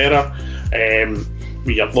Sammy Guevara.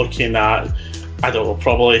 We are looking at, I don't know,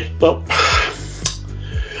 probably, you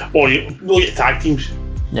look at tag teams.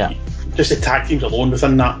 Yeah. Just the tag teams alone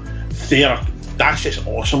within that, that's just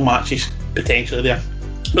awesome matches potentially there.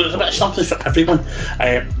 But there's a bit of something for everyone.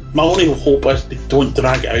 My only hope is they don't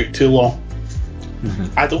drag it out too long.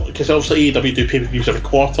 I don't, because obviously AEW do pay-per-views every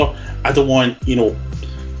quarter. I don't want 2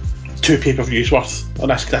 pay-per-views worth on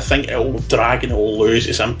this, because I think it will drag and it will lose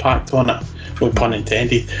its impact on it. No pun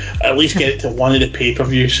intended. At least get it to one of the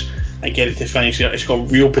pay-per-views and get it to finish it. It's got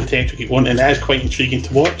real potential to keep going, and it is quite intriguing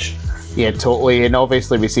to watch. Yeah, totally. And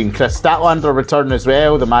obviously we've seen Chris Statlander return as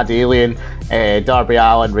well, the Mad Alien. Darby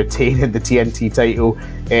Allin retaining the TNT title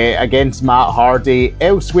against Matt Hardy.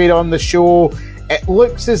 Elsewhere on the show, it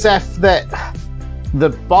looks as if that the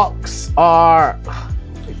Bucks are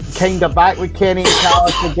kind of back with Kenny and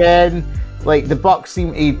Callis again. Like, the Bucks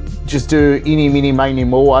seem to just do eeny, meeny, miny,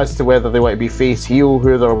 mo as to whether they want to be face, heel,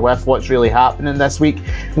 who they're with, what's really happening this week.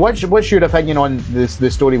 What's your opinion on the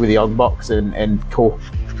story with the Young Bucks and co?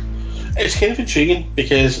 It's kind of intriguing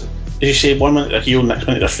because, as you say, 1 minute they're heel, next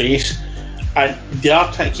minute they're face. And they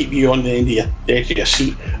are trying to keep you on the edge of your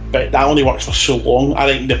seat, but that only works for so long. I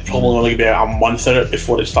think they're probably only be about a month at it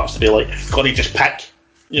before it starts to be like, got to just pick.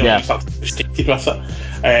 You know, you start to be frustrated with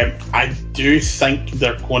it. I do think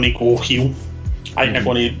they're going to go heel. I think they're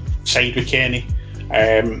going to side with Kenny.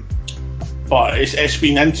 But it's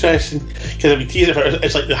been interesting because I've been teasing about it.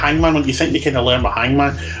 It's like the Hangman, when you think they kind of learn with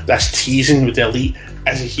Hangman, this teasing with the Elite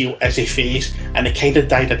as a heel, as a face, and it kind of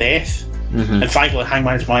died a death. And thankfully,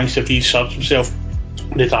 Hangman's managed to resurge himself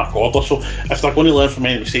the Dark Order. So if they're going to learn from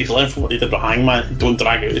any mistakes, learn from what they did with Hangman. Don't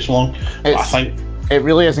drag it out as long. But I think it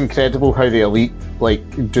really is incredible how the Elite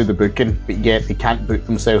do the booking, but yet they can't book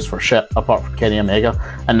themselves for shit apart from Kenny Omega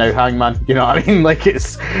and now Hangman. You know what I mean? Like,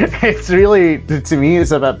 it's really, to me,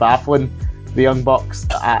 it's a bit baffling. The Young Bucks,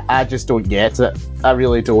 I just don't get it. I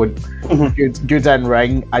really don't. Good in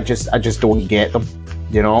ring, I just don't get them.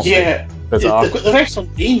 You know? Yeah. The rest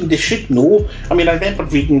of the game, they should know. I mean, I remember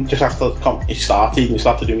reading just after the company started and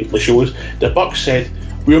started doing weekly shows, the Bucks said,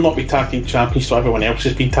 we'll not be tag team champions till everyone else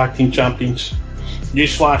has been tag team champions.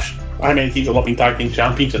 Newsflash, how many teams have not been tag team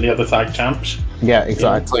champions and the other tag champs? Yeah,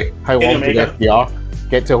 exactly. How long do the FDR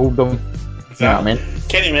get to hold them? Exactly. You know what I mean?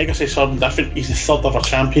 Kenny Omega says something different. He's the third ever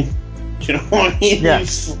champion. Do you know what I mean? Yeah.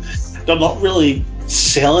 They're not really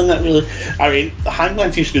selling it, really. I mean, the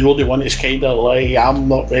Hangman seems to be the only one that's kind of like, I'm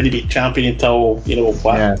not ready to be champion until, you know,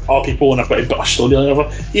 other people, and I've got a bit of story or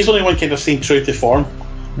whatever. He's the only one kind of staying true to form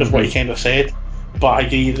with what he kind of said. But I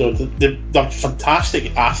agree, they're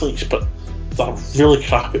fantastic athletes, but they're really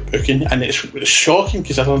crap at booking, and it's shocking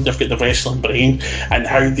because I don't think they've got the wrestling brain and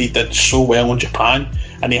how they did so well in Japan,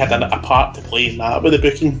 and they had a part to play in that with the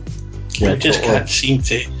booking. They just can't seem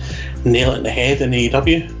to nail it in the head in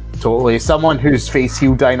AEW. Totally. Someone whose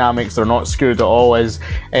face-heel dynamics are not screwed at all is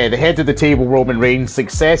the head of the table, Roman Reigns.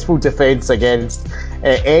 Successful defense against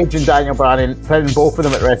Edge and Daniel Bryan, putting both of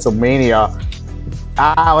them at WrestleMania.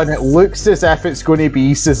 And it looks as if it's going to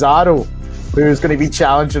be Cesaro who's going to be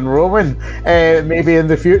challenging Roman maybe in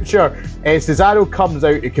the future. Cesaro comes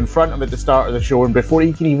out to confront him at the start of the show, and before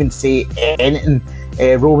he can even say anything,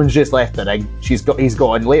 Roman's just left the ring. He's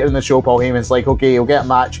gone. Later in the show, Paul Heyman's like, okay, he'll get a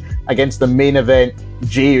match against the main event,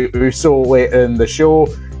 Jey Uso, later in the show.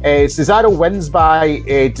 Cesaro wins by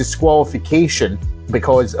disqualification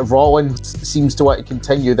because Rollins seems to want to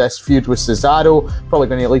continue this feud with Cesaro. Probably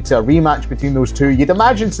going to lead to a rematch between those two. You'd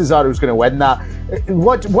imagine Cesaro's going to win that.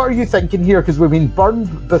 What are you thinking here? Because we've been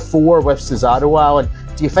burned before with Cesaro, Alan.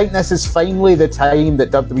 Do you think this is finally the time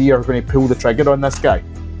that WWE are going to pull the trigger on this guy?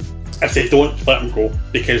 If they don't, let him go,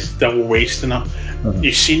 because they're wasting him.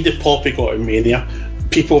 You've seen the pop he got in Mania.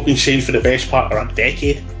 People have been saying for the best part of a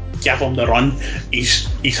decade, give him the run. He's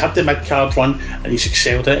had the mid-card run and he's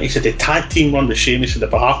excelled at it. He's had the tag team run with Sheamus in the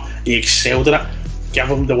bar, he excelled at it. Give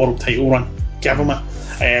him the world title run. Give him it.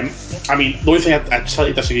 I mean, the only thing I'd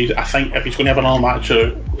slightly disagree is I think if he's going to have another match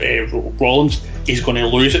with Rollins, he's going to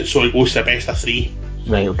lose it, so he goes to the best of 3.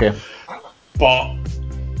 Right, okay. But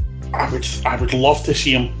I would love to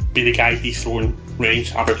see him be the guy dethroning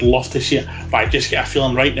Reigns. I would love to see it, but I just get a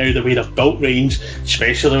feeling right now, the way they've built Reigns,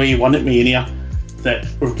 especially the way he won at Mania, that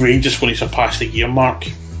Reigns is going to surpass the year mark.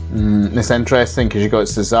 It's interesting because you've got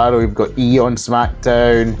Cesaro, you've got E on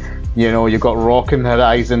SmackDown, you know, you've got Rock and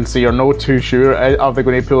Horizon, so you're not too sure, are they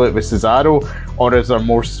going to pull it with Cesaro, or is there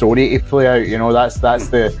more story to play out? You know, that's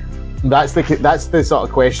the sort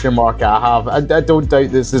of question mark I have. I don't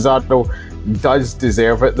doubt that Cesaro does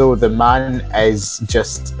deserve it, though. The man is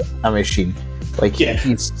just a machine. Like,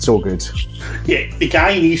 he's so good. Yeah, the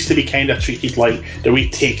guy needs to be kind of treated like the way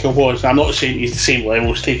Taker was. I'm not saying he's the same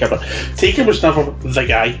level as Taker, but Taker was never the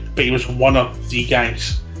guy, but he was one of the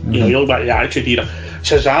guys. You know, you look back at the Attitude Era.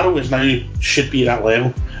 Cesaro is now should be at that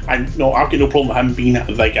level. And no, I've got no problem with him being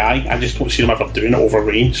the guy. I just don't see him ever doing it over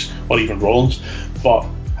Reigns or even Rollins. But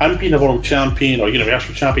him being a world champion or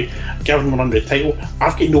universal champion, giving him under the title,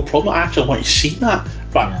 I've got no problem. I actually want to see that.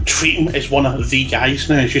 But treat him as one of the guys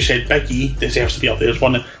now. As you said, Big E deserves to be up there as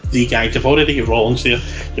one of the guys. You've already got Rollins there.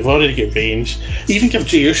 You've already got Reigns. Even give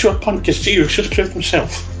Jey Uso a punt, because Jey Uso's proved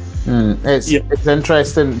himself. It's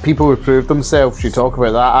interesting. People who proved themselves, you talk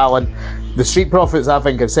about that, Alan. The Street Profits, I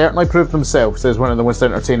think, have certainly proved themselves as one of the most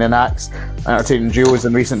entertaining duos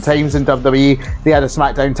in recent times in WWE. They had a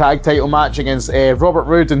SmackDown Tag Title match against Robert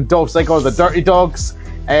Roode and Dolph Ziggler, the Dirty Dogs.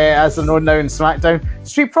 as they're known now in SmackDown.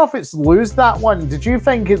 Street Profits lose that one. Did you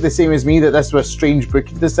think the same as me that this was a strange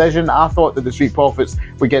booking decision? I thought that the Street Profits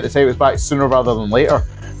would get the titles back sooner rather than later.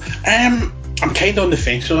 I'm kind of on the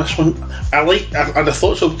fence on this one. I'd have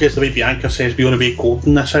thought so because the way Bianca says we want to be gold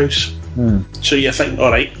in this house. So you think,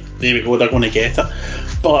 alright, there we go, they're going to get it.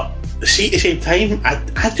 But see, at the same time,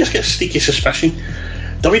 I just get a sneaky suspicion.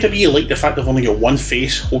 WWE like the fact they've only got one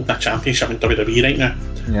face holding a championship in WWE right now.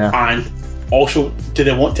 Yeah. And also, do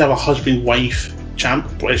they want to have a husband-wife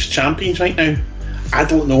British champions right now? I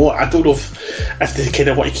don't know. I don't know if they kind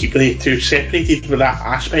of want to keep the two separated with that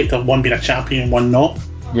aspect of one being a champion and one not.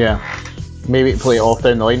 Yeah. Maybe play it off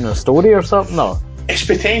down the line in a story or something, or? It's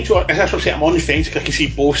potential. That's what I'm saying. I'm on the fence because I can see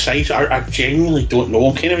both sides. I genuinely don't know.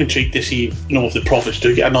 I'm kind of intrigued to see, if the Profits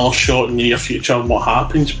do get another shot in the near future and what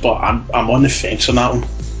happens. But I'm on the fence on that one.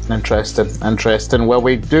 Interesting. Well,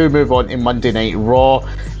 we do move on to Monday Night Raw.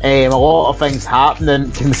 A lot of things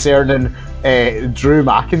happening concerning Drew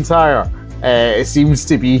McIntyre. It seems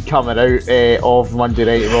to be coming out of Monday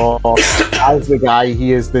Night Raw as the guy.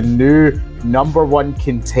 He is the new #1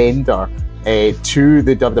 contender to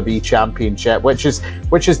the WWE Championship, which is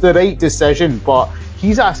the right decision. But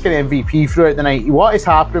he's asking MVP throughout the night, what is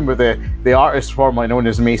happening with the artist formerly known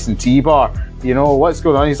as Mason T-Bar? What's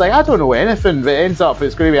going on? He's like, I don't know anything, but it ends up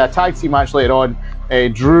it's going to be a tag team match later on.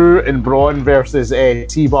 Drew and Braun versus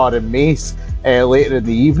T-Bar and Mace later in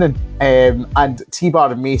the evening. And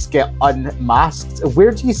T-Bar and Mace get unmasked. Where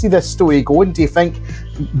do you see this story going? Do you think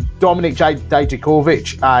Dominic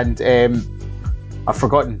Dijakovic and I've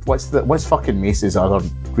forgotten what's fucking Mace's other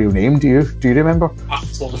real name? Do you remember?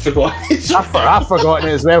 I've totally forgotten. I've forgotten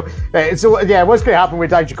it as well. What's going to happen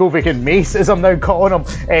with Dijakovic and Mace, as I'm now calling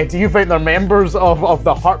them? Do you think they're members of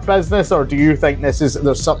the Hurt Business, or do you think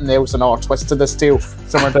there's something else, another twist to this tale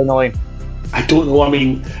somewhere down the line? I don't know. I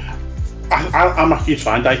mean, I'm a huge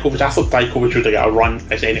fan of Dijakovic. I thought Dijakovic would get a run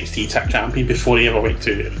as NXT Tag Champion before he ever went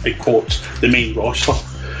to the main roster.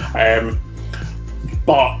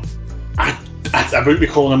 But I wouldn't be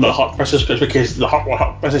calling him the Hurt Business because the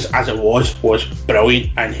Hurt Business as it was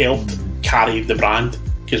brilliant and helped carry the brand,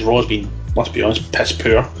 because Raw's been, let's be honest, piss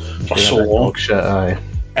poor for so long. Shit, aye.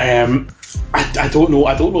 I don't know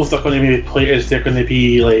if they're going to maybe play it as they're going to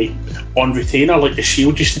be like on retainer like the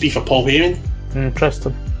Shield used to be for Paul Heyman.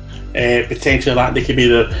 Interesting. Potentially that they could be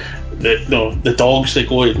the dogs that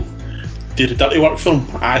go and do the dirty work for them.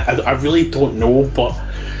 I really don't know, but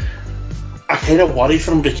I kind of worry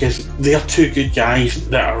for them because they're two good guys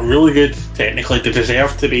that are really good technically. They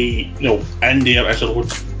deserve to be, in there as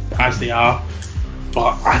they are.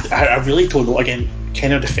 But I really don't know. Again,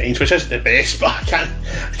 kind of defence, which is the best, but I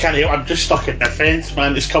can't help. I'm just stuck in defence,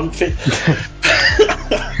 man. It's comfy.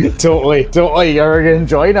 Totally. You're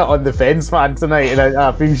enjoying it on the fence, man, tonight, and I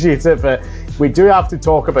appreciate it. But we do have to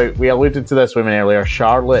talk about. We alluded to this woman earlier,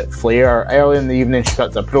 Charlotte Flair. Early in the evening, she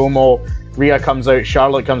cuts a promo. Rhea comes out,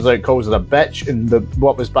 Charlotte comes out, calls her a bitch in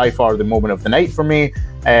what was by far the moment of the night for me.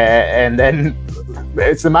 And then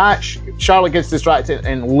it's the match. Charlotte gets distracted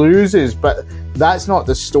and loses, but that's not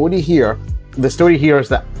the story here. The story here is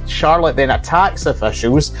that Charlotte then attacks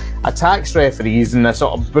officials, attacks referees in a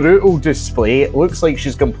sort of brutal display. It looks like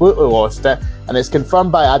she's completely lost it, and it's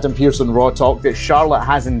confirmed by Adam Pearce on Raw Talk that Charlotte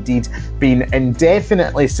has indeed been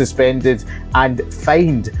indefinitely suspended and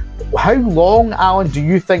fined. How long, Alan, do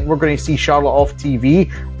you think we're going to see Charlotte off TV?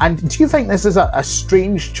 And do you think this is a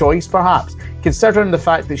strange choice, perhaps, considering the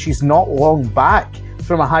fact that she's not long back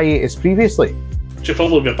from a hiatus previously? She'll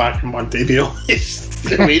probably be back in Monday, to be honest.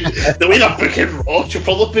 The way they're booking Raw, she'll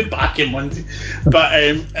probably be back in Monday. But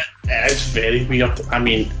it's very weird. I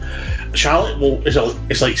mean, Charlotte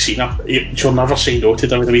is like Cena. She'll never say no to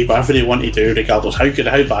WWE. Whatever they want to do, regardless how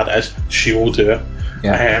bad it is, she will do it.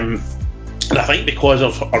 Yeah. And I think because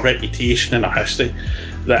of her reputation and her history,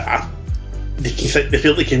 that they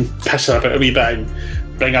feel they can piss her about a wee bit and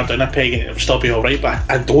bring her down a peg and it'll still be alright. But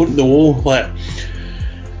I don't know.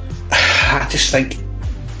 I just think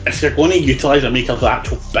if they're going to utilise and make her the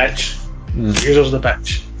actual bitch, use her as the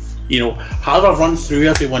bitch. Have her run through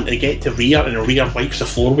everyone to get to Rhea, and Rhea wipes the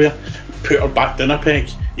floor with her, put her back down a peg.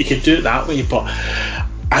 You could do it that way, but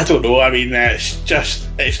I don't know. I mean,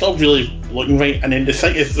 it's not really looking right. And then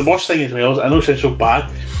the worst thing as well is, I know it sounds so bad,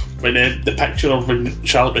 when the picture of when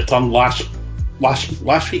Charlotte returned last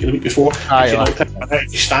week or the week before,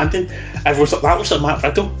 she's standing, everyone thought that looks like Matt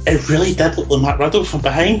Riddle. It really did look like Matt Riddle from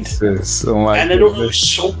behind. And I know it was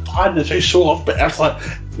so bad and it sounds so off, but it's like,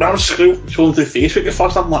 when I was scrolling through Facebook at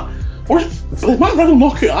first, I'm like, Did Matt Riddle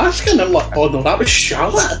knock out Asuka? And I'm like, oh no, that was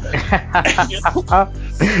Charlotte.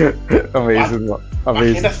 Amazing.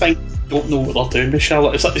 I kind of think don't know what they're doing with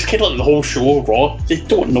Charlotte. It's kind of like the whole show of Raw. They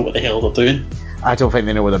don't know what the hell they're doing. I don't think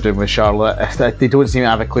they know what they're doing with Charlotte. They don't seem to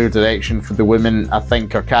have a clear direction for the women. I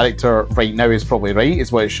think her character right now is probably right,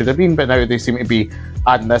 is what it should have been, but now they seem to be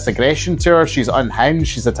adding this aggression to her. She's unhinged,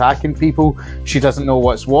 she's attacking people, she doesn't know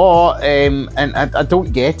what's what, and I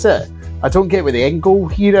don't get it. I don't get what the end goal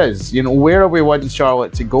here is. You know, where are we wanting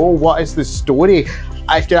Charlotte to go? What is the story?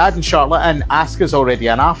 If you're adding Charlotte in, Asuka's already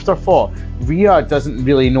an afterthought. Rhea doesn't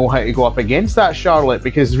really know how to go up against that Charlotte,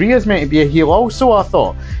 because Rhea's meant to be a heel also, I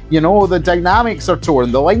thought. You know, the dynamics are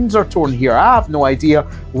torn, the lines are torn here. I have no idea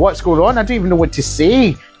what's going on. I don't even know what to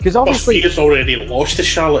say. Because obviously... Rhea's already lost to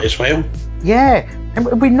Charlotte as well. Yeah,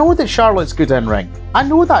 and we know that Charlotte's good in ring. I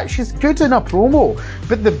know that. She's good in a promo.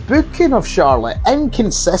 But the booking of Charlotte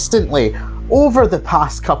inconsistently over the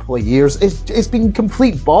past couple of years it's been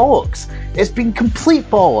complete bollocks. It's been complete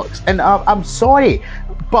bollocks. And I'm sorry,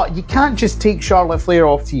 but you can't just take Charlotte Flair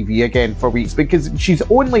off TV again for weeks, because she's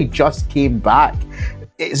only just came back.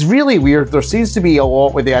 It's really weird. There seems to be a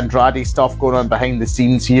lot with the Andrade stuff going on behind the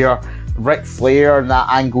scenes here. Ric Flair and that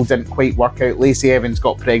angle didn't quite work out. Lacey Evans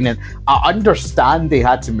got pregnant. I understand they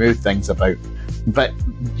had to move things about, but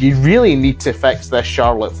you really need to fix this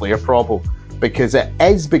Charlotte Flair problem, because it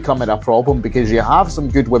is becoming a problem, because you have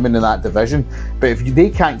some good women in that division, but if they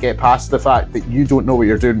can't get past the fact that you don't know what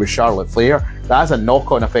you're doing with Charlotte Flair, that has a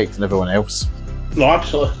knock-on effect on everyone else. No,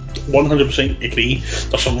 absolutely. 100% agree.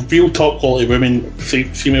 There's some real top quality women,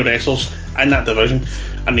 female wrestlers in that division,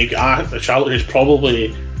 and they've got Charlotte, who's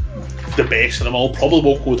probably the best of them all, probably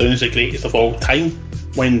will go down as the greatest of all time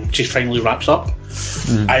when she finally wraps up.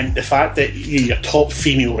 And the fact that you're a top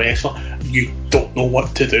female wrestler, you don't know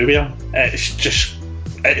what to do with her,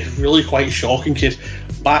 it's really quite shocking, because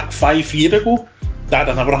back 5 years ago, that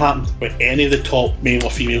had never happened with any of the top male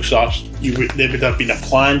or female stars. There would have been a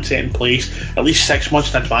plan set in place at least 6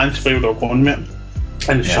 months in advance where they were going with it.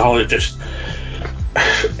 And Charlotte just,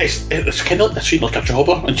 it's kind of like they're treating like a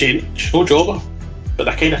jobber, and she's no jobber, but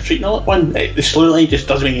they're kind of treating her like one. The storyline just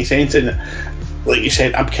doesn't make any sense, and like you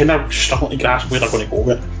said, I'm kind of struggling to grasp where they're going to go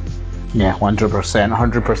with it. Yeah, 100%,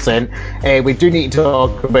 100%. We do need to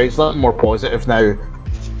talk about something more positive now.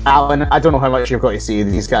 Alan, I don't know how much you've got to say to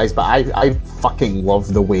these guys, but I fucking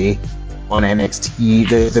love the way on NXT,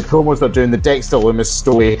 the promos they're doing, the Dexter Lumis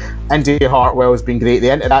story, Indy Hartwell has been great,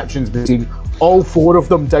 the interactions between all 4 of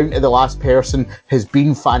them down to the last person has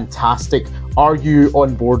been fantastic. Are you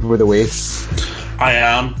on board with the way? I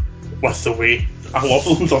am with the way. I love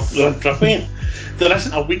them, they're brilliant. There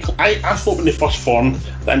isn't a weak. I thought when they first formed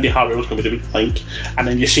that Indy Hartwell was going to be the weak link, and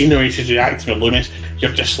then you see the way she's reacting with Lumis,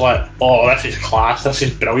 you're just like, oh, this is class, this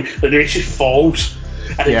is brilliant. Like the way she falls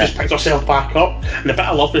and then just picks herself back up, and the bit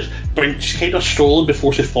I love is when she's kind of strolling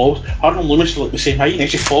before she falls, her and Lumis are like the same height, and then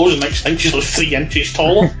she falls, and the next thing she's like 3 inches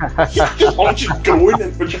taller. Just launches going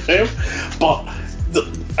in with herself. But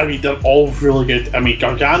they're all really good. I mean,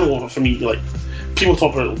 Gargano for me, like, people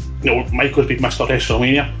talk about, Michael's been Mr.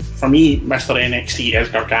 WrestleMania. For me, Mr. NXT is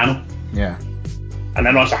Gargano. Yeah. And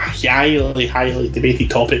I know it's a highly, highly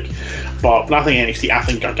debated topic, but when I think NXT, I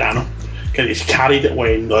think Gargano. Because he's carried it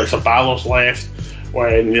when Balor's left,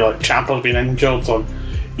 when Ciampa's been injured, or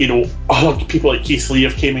other people like Keith Lee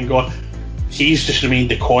have came and gone. He's just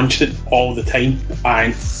remained the constant all the time,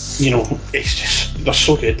 and it's just, they're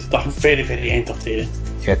so good. They're very, very entertaining.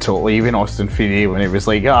 Yeah, totally. Even Austin Theory, when he was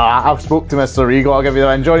like, I've spoke to Mr. Regal, I'll give you the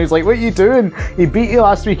win. Johnny's like, what are you doing? He beat you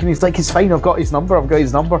last week, and he's like, it's fine, I've got his number.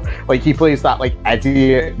 Like, he plays that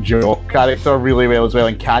idiot jock character really well as well,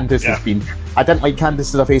 and Candice has been... I didn't like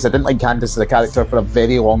Candice as a face, I didn't like Candice as a character for a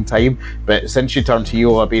very long time, but since she turned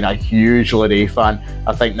heel, I've been a huge Lorraine fan.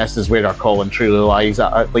 I think this is where our calling truly lies.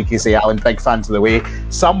 Like you say, Alan, big fans of the way.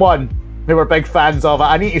 Someone who we're big fans of,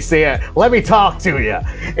 I need to say it, let me talk to you.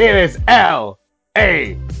 It is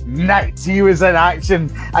L.A. Knight. He was in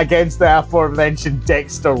action against the aforementioned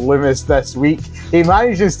Dexter Lumis this week. He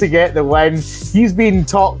manages to get the win. He's been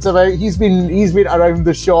talked about, he's been around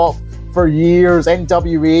the shop for years,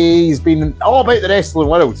 NWA, he's been all about the wrestling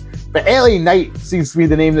world, but LA Knight seems to be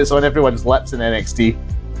the name that's on everyone's lips in NXT.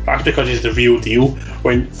 That's because he's the real deal.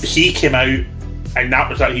 When he came out and that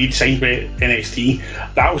was that he'd signed with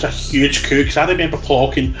NXT, that was a huge coup, because I remember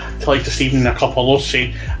talking to Stephen and a couple of others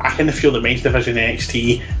saying, I kind of feel the men's division in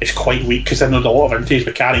NXT is quite weak, because then there's a lot of injuries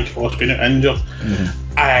with Karrion Kross being injured,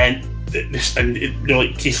 and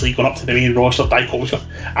like Keith Lee going up to the main roster, I feel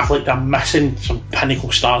like they're missing some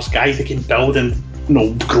pinnacle stars, guys they can build and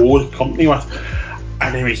grow the company with.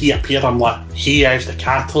 And then when he appeared, I'm like, he is the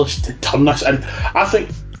catalyst to turn this. And I think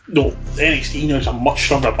NXT is a much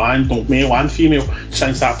stronger band, male and female,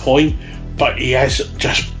 since that point. But he is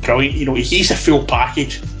just brilliant. He's the full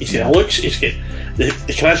package. He's got the looks, he's got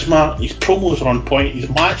the charisma, his promos are on point, his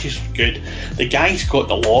matches are good. The guy's got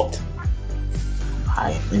the lot.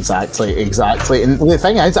 Aye, exactly. And the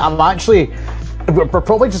thing is, we're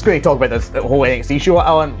probably just going to talk about this whole NXT show,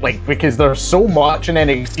 Alan, because there's so much in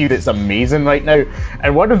NXT that's amazing right now.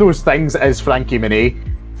 And one of those things is Frankie Monet.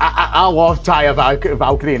 I love Taya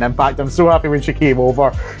Valkyrie and Impact. I'm so happy when she came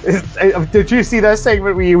over. Did you see this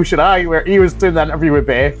segment with Io Shirai where he was doing the interview with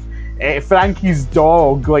Beth? Frankie's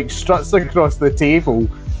dog struts across the table.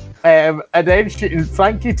 And then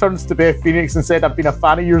Frankie turns to Beth Phoenix and said, "I've been a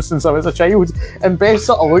fan of yours since I was a child." And Beth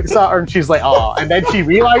sort of looks at her and she's like, "Oh." And then she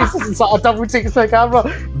realises and sort of double takes the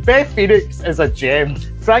camera. Beth Phoenix is a gem.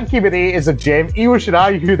 Frankie Monet is a gem. Io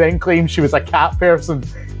Shirai, who then claims she was a cat person,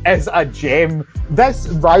 is a gem. This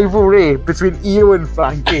rivalry between Io and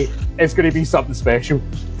Frankie is going to be something special.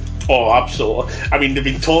 Oh, absolutely. I mean, they've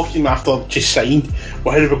been talking after just signed,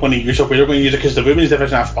 well, how are we going to use it, where we're going to use it, because the women's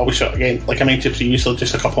division, obviously, again, like I mentioned previously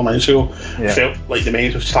just a couple of minutes ago, felt like the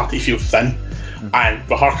men's have started to feel thin. And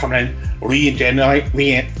with her coming in,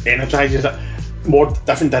 re-energises it, more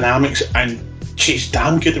different dynamics, and she's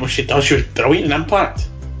damn good at what she does. She was brilliant in Impact.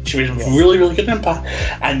 She was really, really good in Impact.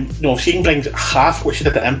 And if she brings half what she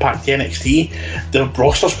did at Impact to NXT, the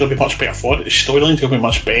roster's going to be much better for it. The storyline's going to be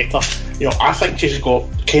much better. I think she's got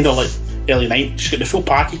kind of like LA Knight. She's got the full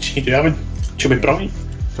package. She can do everything. She'll be brilliant.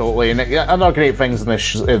 Totally. And other great things in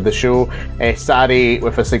the show. Sari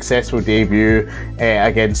with a successful debut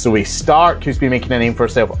against Zoe Stark, who's been making a name for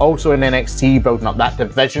herself also in NXT, building up that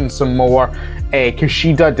division some more.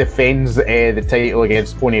 Kushida defends the title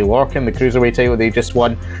against Tony Lorcan, the Cruiserweight title they just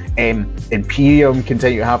won. Imperium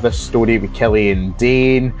continue to have this story with Kelly and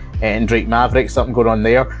Dane and Drake Maverick, something going on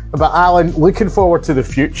there. But Alan, looking forward to the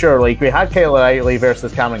future, we had Kyle O'Reilly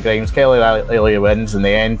versus Cameron Grimes. Kyle O'Reilly wins in the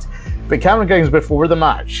end. But Cameron Grimes, before the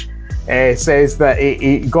match, says that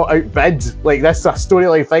he got outbid. This is a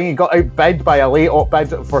storyline thing. He got outbid by a late op-bid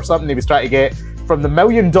for something he was trying to get from the $1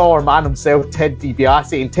 million man himself, Ted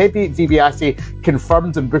DiBiase. And Ted DiBiase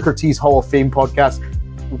confirmed in Booker T's Hall of Fame podcast,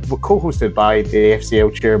 co-hosted by the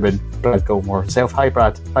FCL chairman, Brad Gilmore himself. Hi,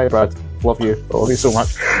 Brad. Love you so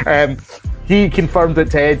much. He confirmed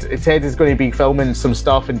that Ted is going to be filming some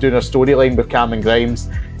stuff and doing a storyline with Cameron Grimes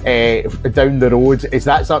down the road. Is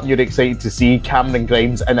that something you're excited to see, Cameron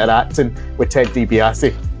Grimes interacting with Ted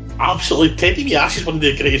DiBiase? Absolutely. Ted DiBiase is one of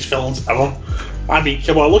the greatest villains ever. I mean,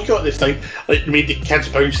 come on, look at this thing. They made the kids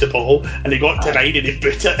bounce the ball and they got to ride and they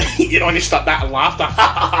boot it. And they start that and laughter.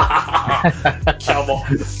 Come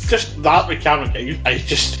on. Just that with Cameron Grimes, it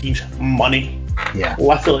just screams money. Yeah.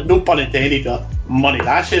 Literally, no pun intended, but money.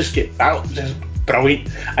 That's just brilliant.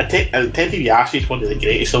 And Ted DiBiase is one of the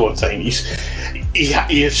greatest of all time. He is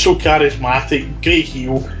so charismatic, great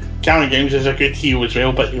heel. Cameron Grimes is a good heel as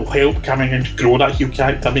well, but he'll help Cameron Grimes grow that heel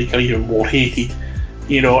character, make her even more hated.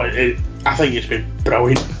 I think it's been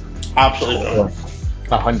brilliant. Absolutely brilliant.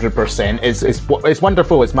 100%. It's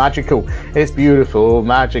wonderful. It's magical. It's beautiful.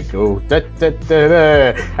 Magical. Da, da, da,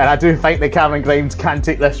 da. And I do think that Cameron Grimes can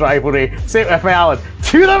take this rivalry. Say it with me, Alan.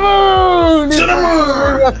 To the moon! To the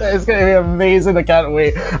moon! It's going to be amazing. I can't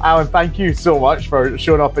wait. Alan, thank you so much for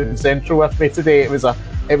showing up in Central with me today. It was a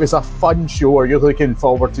fun show. Are you looking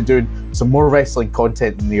forward to doing some more wrestling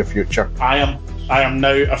content in the near future? I am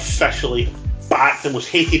now officially back. The most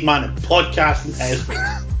hated man in podcasting is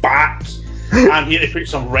back. I'm here to put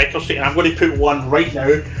some records straight, and I'm going to put one right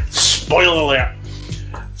now. Spoiler alert.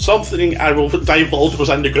 Something I will divulge was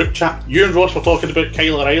in the group chat. You and Ross were talking about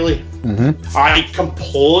Kyle O'Reilly. Mm-hmm. I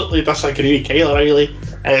completely disagree. Kyle O'Reilly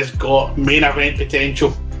has got main event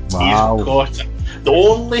potential. Wow. He's got it. The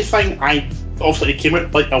only thing obviously, it came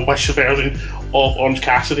out like a wish version of Orange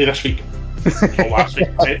Cassidy this week. Or last week.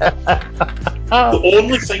 Right? The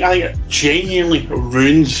only thing I think genuinely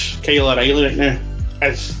ruins Kyle O'Reilly right now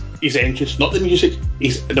is his entrance, not the music.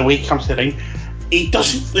 The way he comes to the ring. It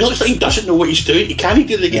looks like he doesn't know what he's doing. He can't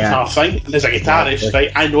do the guitar thing. And as a guitarist,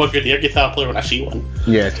 right, I know a good air guitar player when I see one.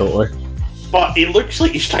 Yeah, totally. But it looks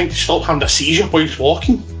like he's trying to stop having a seizure while he's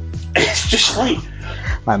walking. It's just like...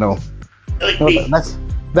 I know.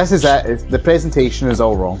 This is it. The presentation is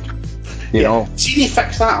all wrong. You know? See, they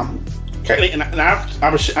fix that. And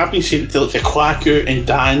I've been saying it to Kwaku and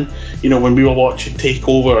Dan, when we were watching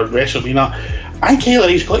TakeOver or WrestleMania. I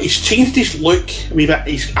think he's changed his look a wee bit.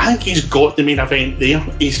 I think he's got the main event there.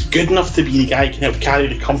 He's good enough to be the guy who can help carry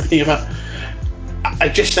the company a bit. I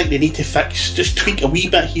just think they need to just tweak a wee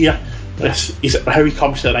bit here with how he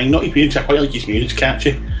comes to the ring. Not his music, I quite like his music's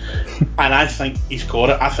catchy. And I think he's got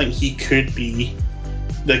it. I think he could be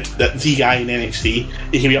the guy in NXT.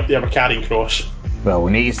 He can be up there with Karrion Kross. Well,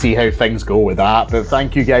 we need to see how things go with that, but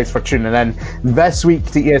thank you guys for tuning in this week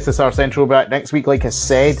to ESSR Central. But next week, like I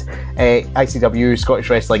said, ICW Scottish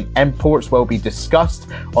Wrestling Imports will be discussed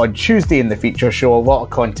on Tuesday in the feature show. A lot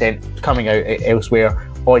of content coming out elsewhere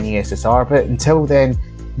on ESSR, but until then,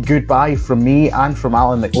 goodbye from me and from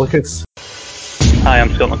Alan McLucas. Hi,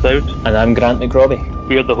 I'm Scott McLeod. And I'm Grant McRobbie.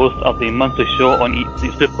 We are the hosts of the monthly show on the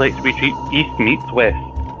Suplex Retreat East Meets West,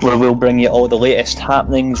 where we'll bring you all the latest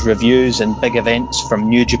happenings, reviews and big events from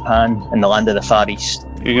New Japan and the land of the Far East.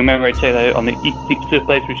 You can remember to check that out on the East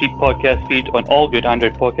Suplex Retreat podcast feed on all good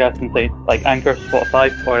Android podcasting sites like Anchor,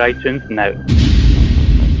 Spotify or iTunes now.